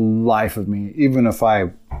for the life of me, even if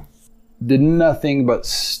I did nothing but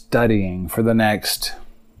studying for the next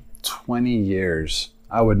 20 years,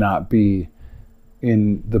 I would not be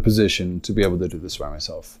in the position to be able to do this by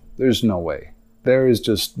myself. There's no way. There is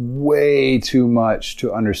just way too much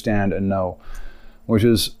to understand and know, which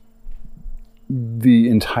is the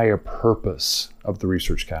entire purpose of the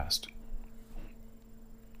Research Cast.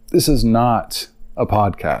 This is not a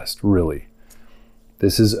podcast, really.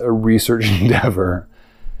 This is a research endeavor.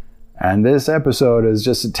 And this episode is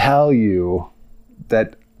just to tell you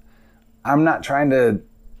that I'm not trying to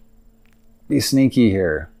be sneaky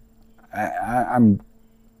here. I'm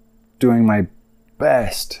doing my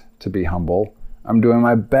best to be humble. I'm doing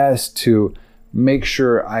my best to make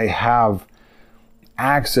sure I have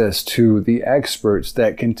access to the experts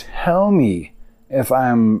that can tell me if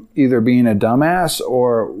I'm either being a dumbass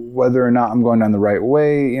or whether or not I'm going down the right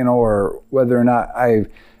way, or whether or not I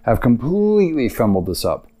have completely fumbled this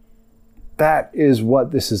up. That is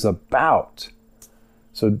what this is about.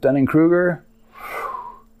 So Dunning-Kruger,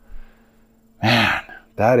 man,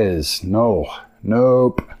 that is nope,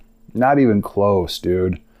 not even close,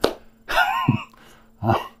 dude.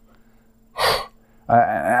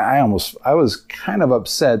 I was kind of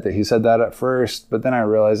upset that he said that at first, but then I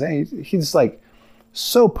realized, hey, he's like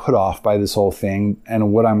so put off by this whole thing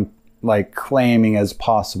and what I'm like claiming as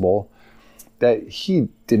possible, that he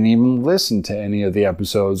didn't even listen to any of the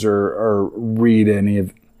episodes or read any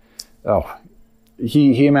of Oh,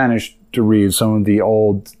 he managed to read some of the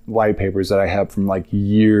old white papers that I have from like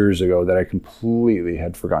years ago that I completely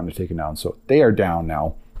had forgotten to take down. So they are down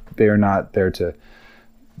now. They are not there to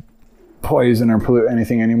poison or pollute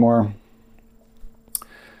anything anymore.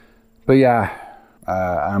 But yeah,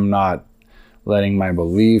 I'm not letting my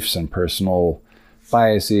beliefs and personal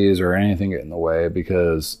biases or anything get in the way,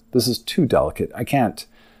 because this is too delicate. I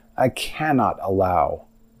cannot allow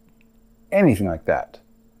anything like that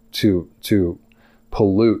to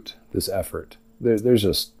pollute this effort. There's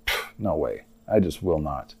just no way. I just will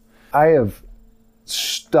not. I have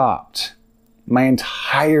stopped my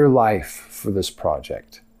entire life for this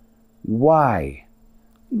project. Why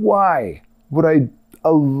would I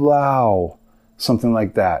allow something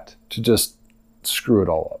like that to just screw it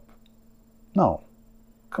all up? No.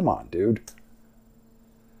 Come on, dude.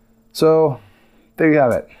 So there you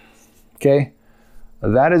have it. Okay?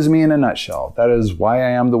 That is me in a nutshell. That is why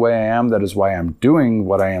I am the way I am. That is why I'm doing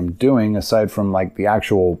what I am doing, aside from like the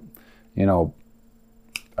actual,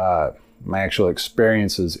 my actual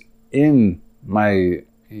experiences in my,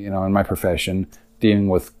 in my profession, dealing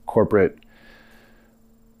with corporate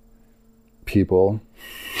people,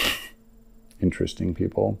 interesting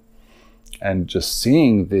people, and just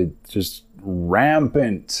seeing the just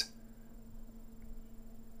rampant,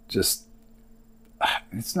 it's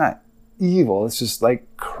not evil, it's just like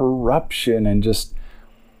corruption and just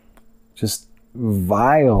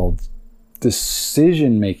vile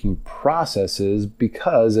decision-making processes,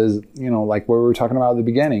 because, as like what we were talking about at the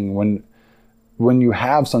beginning, when you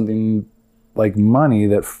have something like money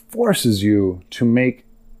that forces you to make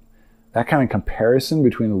that kind of comparison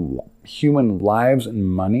between human lives and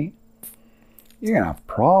money, you're gonna have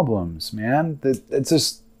problems, man. It's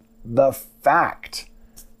just the fact.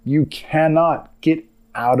 You cannot get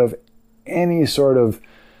out of any sort of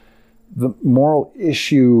the moral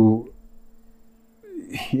issue,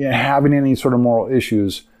 having any sort of moral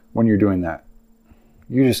issues when you're doing that.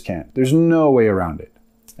 You just can't. There's no way around it.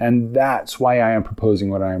 And that's why I am proposing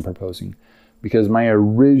what I am proposing. Because my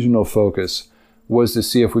original focus was to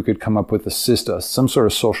see if we could come up with a system, some sort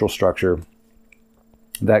of social structure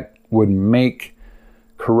that would make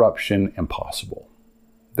corruption impossible.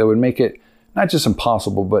 That would make it not just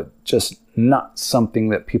impossible, but just not something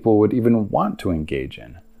that people would even want to engage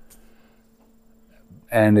in.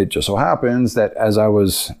 And it just so happens that as I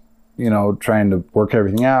was, trying to work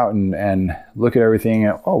everything out and look at everything,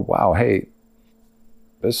 and, oh, wow, hey,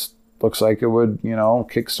 this looks like it would,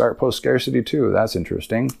 kickstart post-scarcity too. That's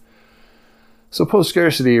interesting. So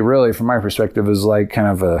post-scarcity, really, from my perspective, is like kind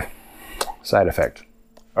of a side effect.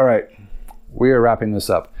 All right, we are wrapping this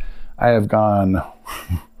up. I have gone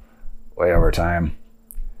way over time.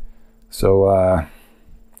 So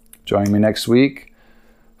join me next week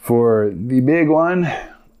for the big one.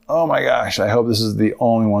 Oh my gosh, I hope this is the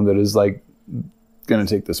only one that is like going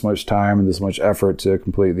to take this much time and this much effort to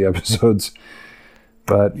complete the episodes.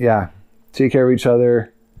 But yeah, take care of each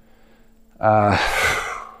other.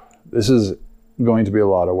 This is going to be a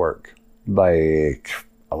lot of work. Like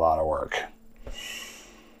a lot of work.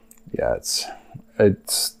 Yeah, it's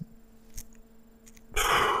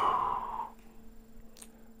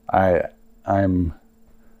I'm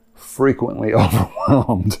frequently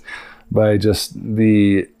overwhelmed by just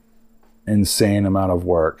the insane amount of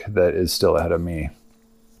work that is still ahead of me.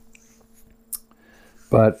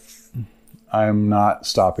 But I'm not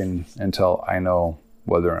stopping until I know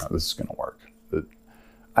whether or not this is going to work.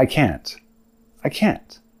 I can't.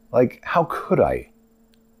 Like, how could I?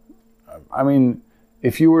 I mean,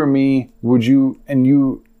 if you were me, would you, and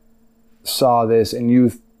you saw this and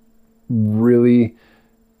you really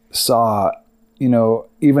saw,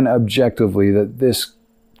 even objectively, that this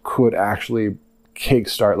could actually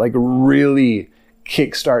kickstart, like really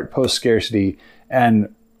kickstart post-scarcity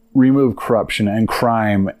and remove corruption and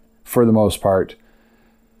crime for the most part,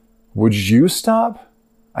 would you stop?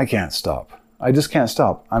 I can't stop. I just can't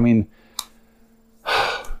stop. I mean,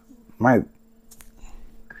 my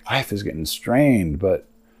life is getting strained, but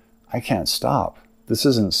I can't stop. This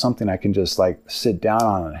isn't something I can just like sit down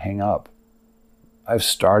on and hang up. I've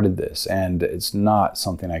started this, and it's not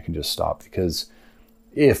something I can just stop, because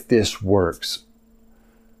if this works,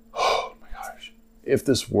 oh my gosh, if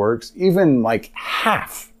this works, even like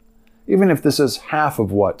half, even if this is half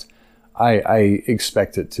of what I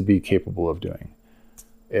expect it to be capable of doing,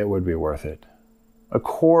 it would be worth it. A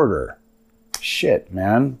quarter. Shit,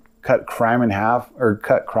 man. Cut crime in half, or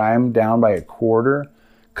cut crime down by a quarter,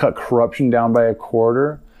 cut corruption down by a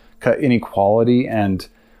quarter, cut inequality and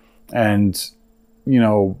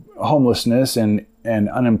homelessness and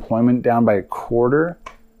unemployment down by a quarter.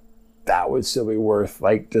 That would still be worth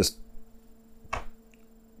like just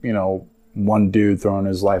you know, one dude throwing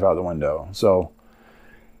his life out the window. So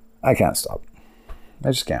I can't stop.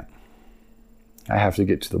 I just can't. I have to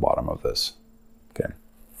get to the bottom of this. Okay.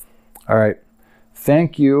 All right.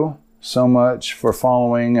 Thank you so much for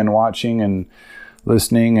following and watching and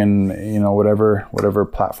listening, and, you know, whatever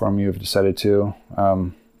platform you've decided to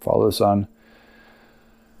follow this on.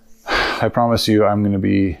 I promise you,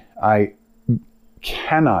 I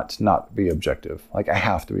cannot not be objective. Like, I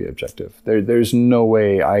have to be objective. There's no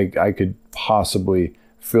way I could possibly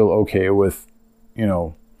feel okay with, you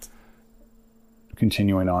know,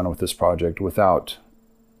 continuing on with this project without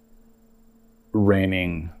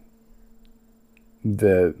reining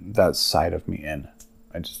that side of me in.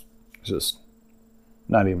 It's just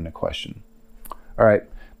not even a question. All right.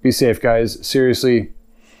 Be safe, guys. Seriously,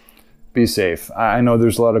 be safe. I know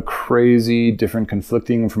there's a lot of crazy, different,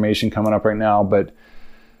 conflicting information coming up right now, but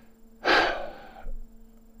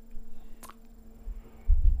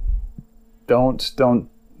don't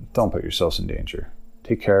put yourselves in danger.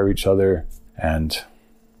 Take care of each other, and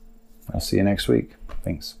I'll see you next week.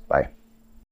 Thanks. Bye.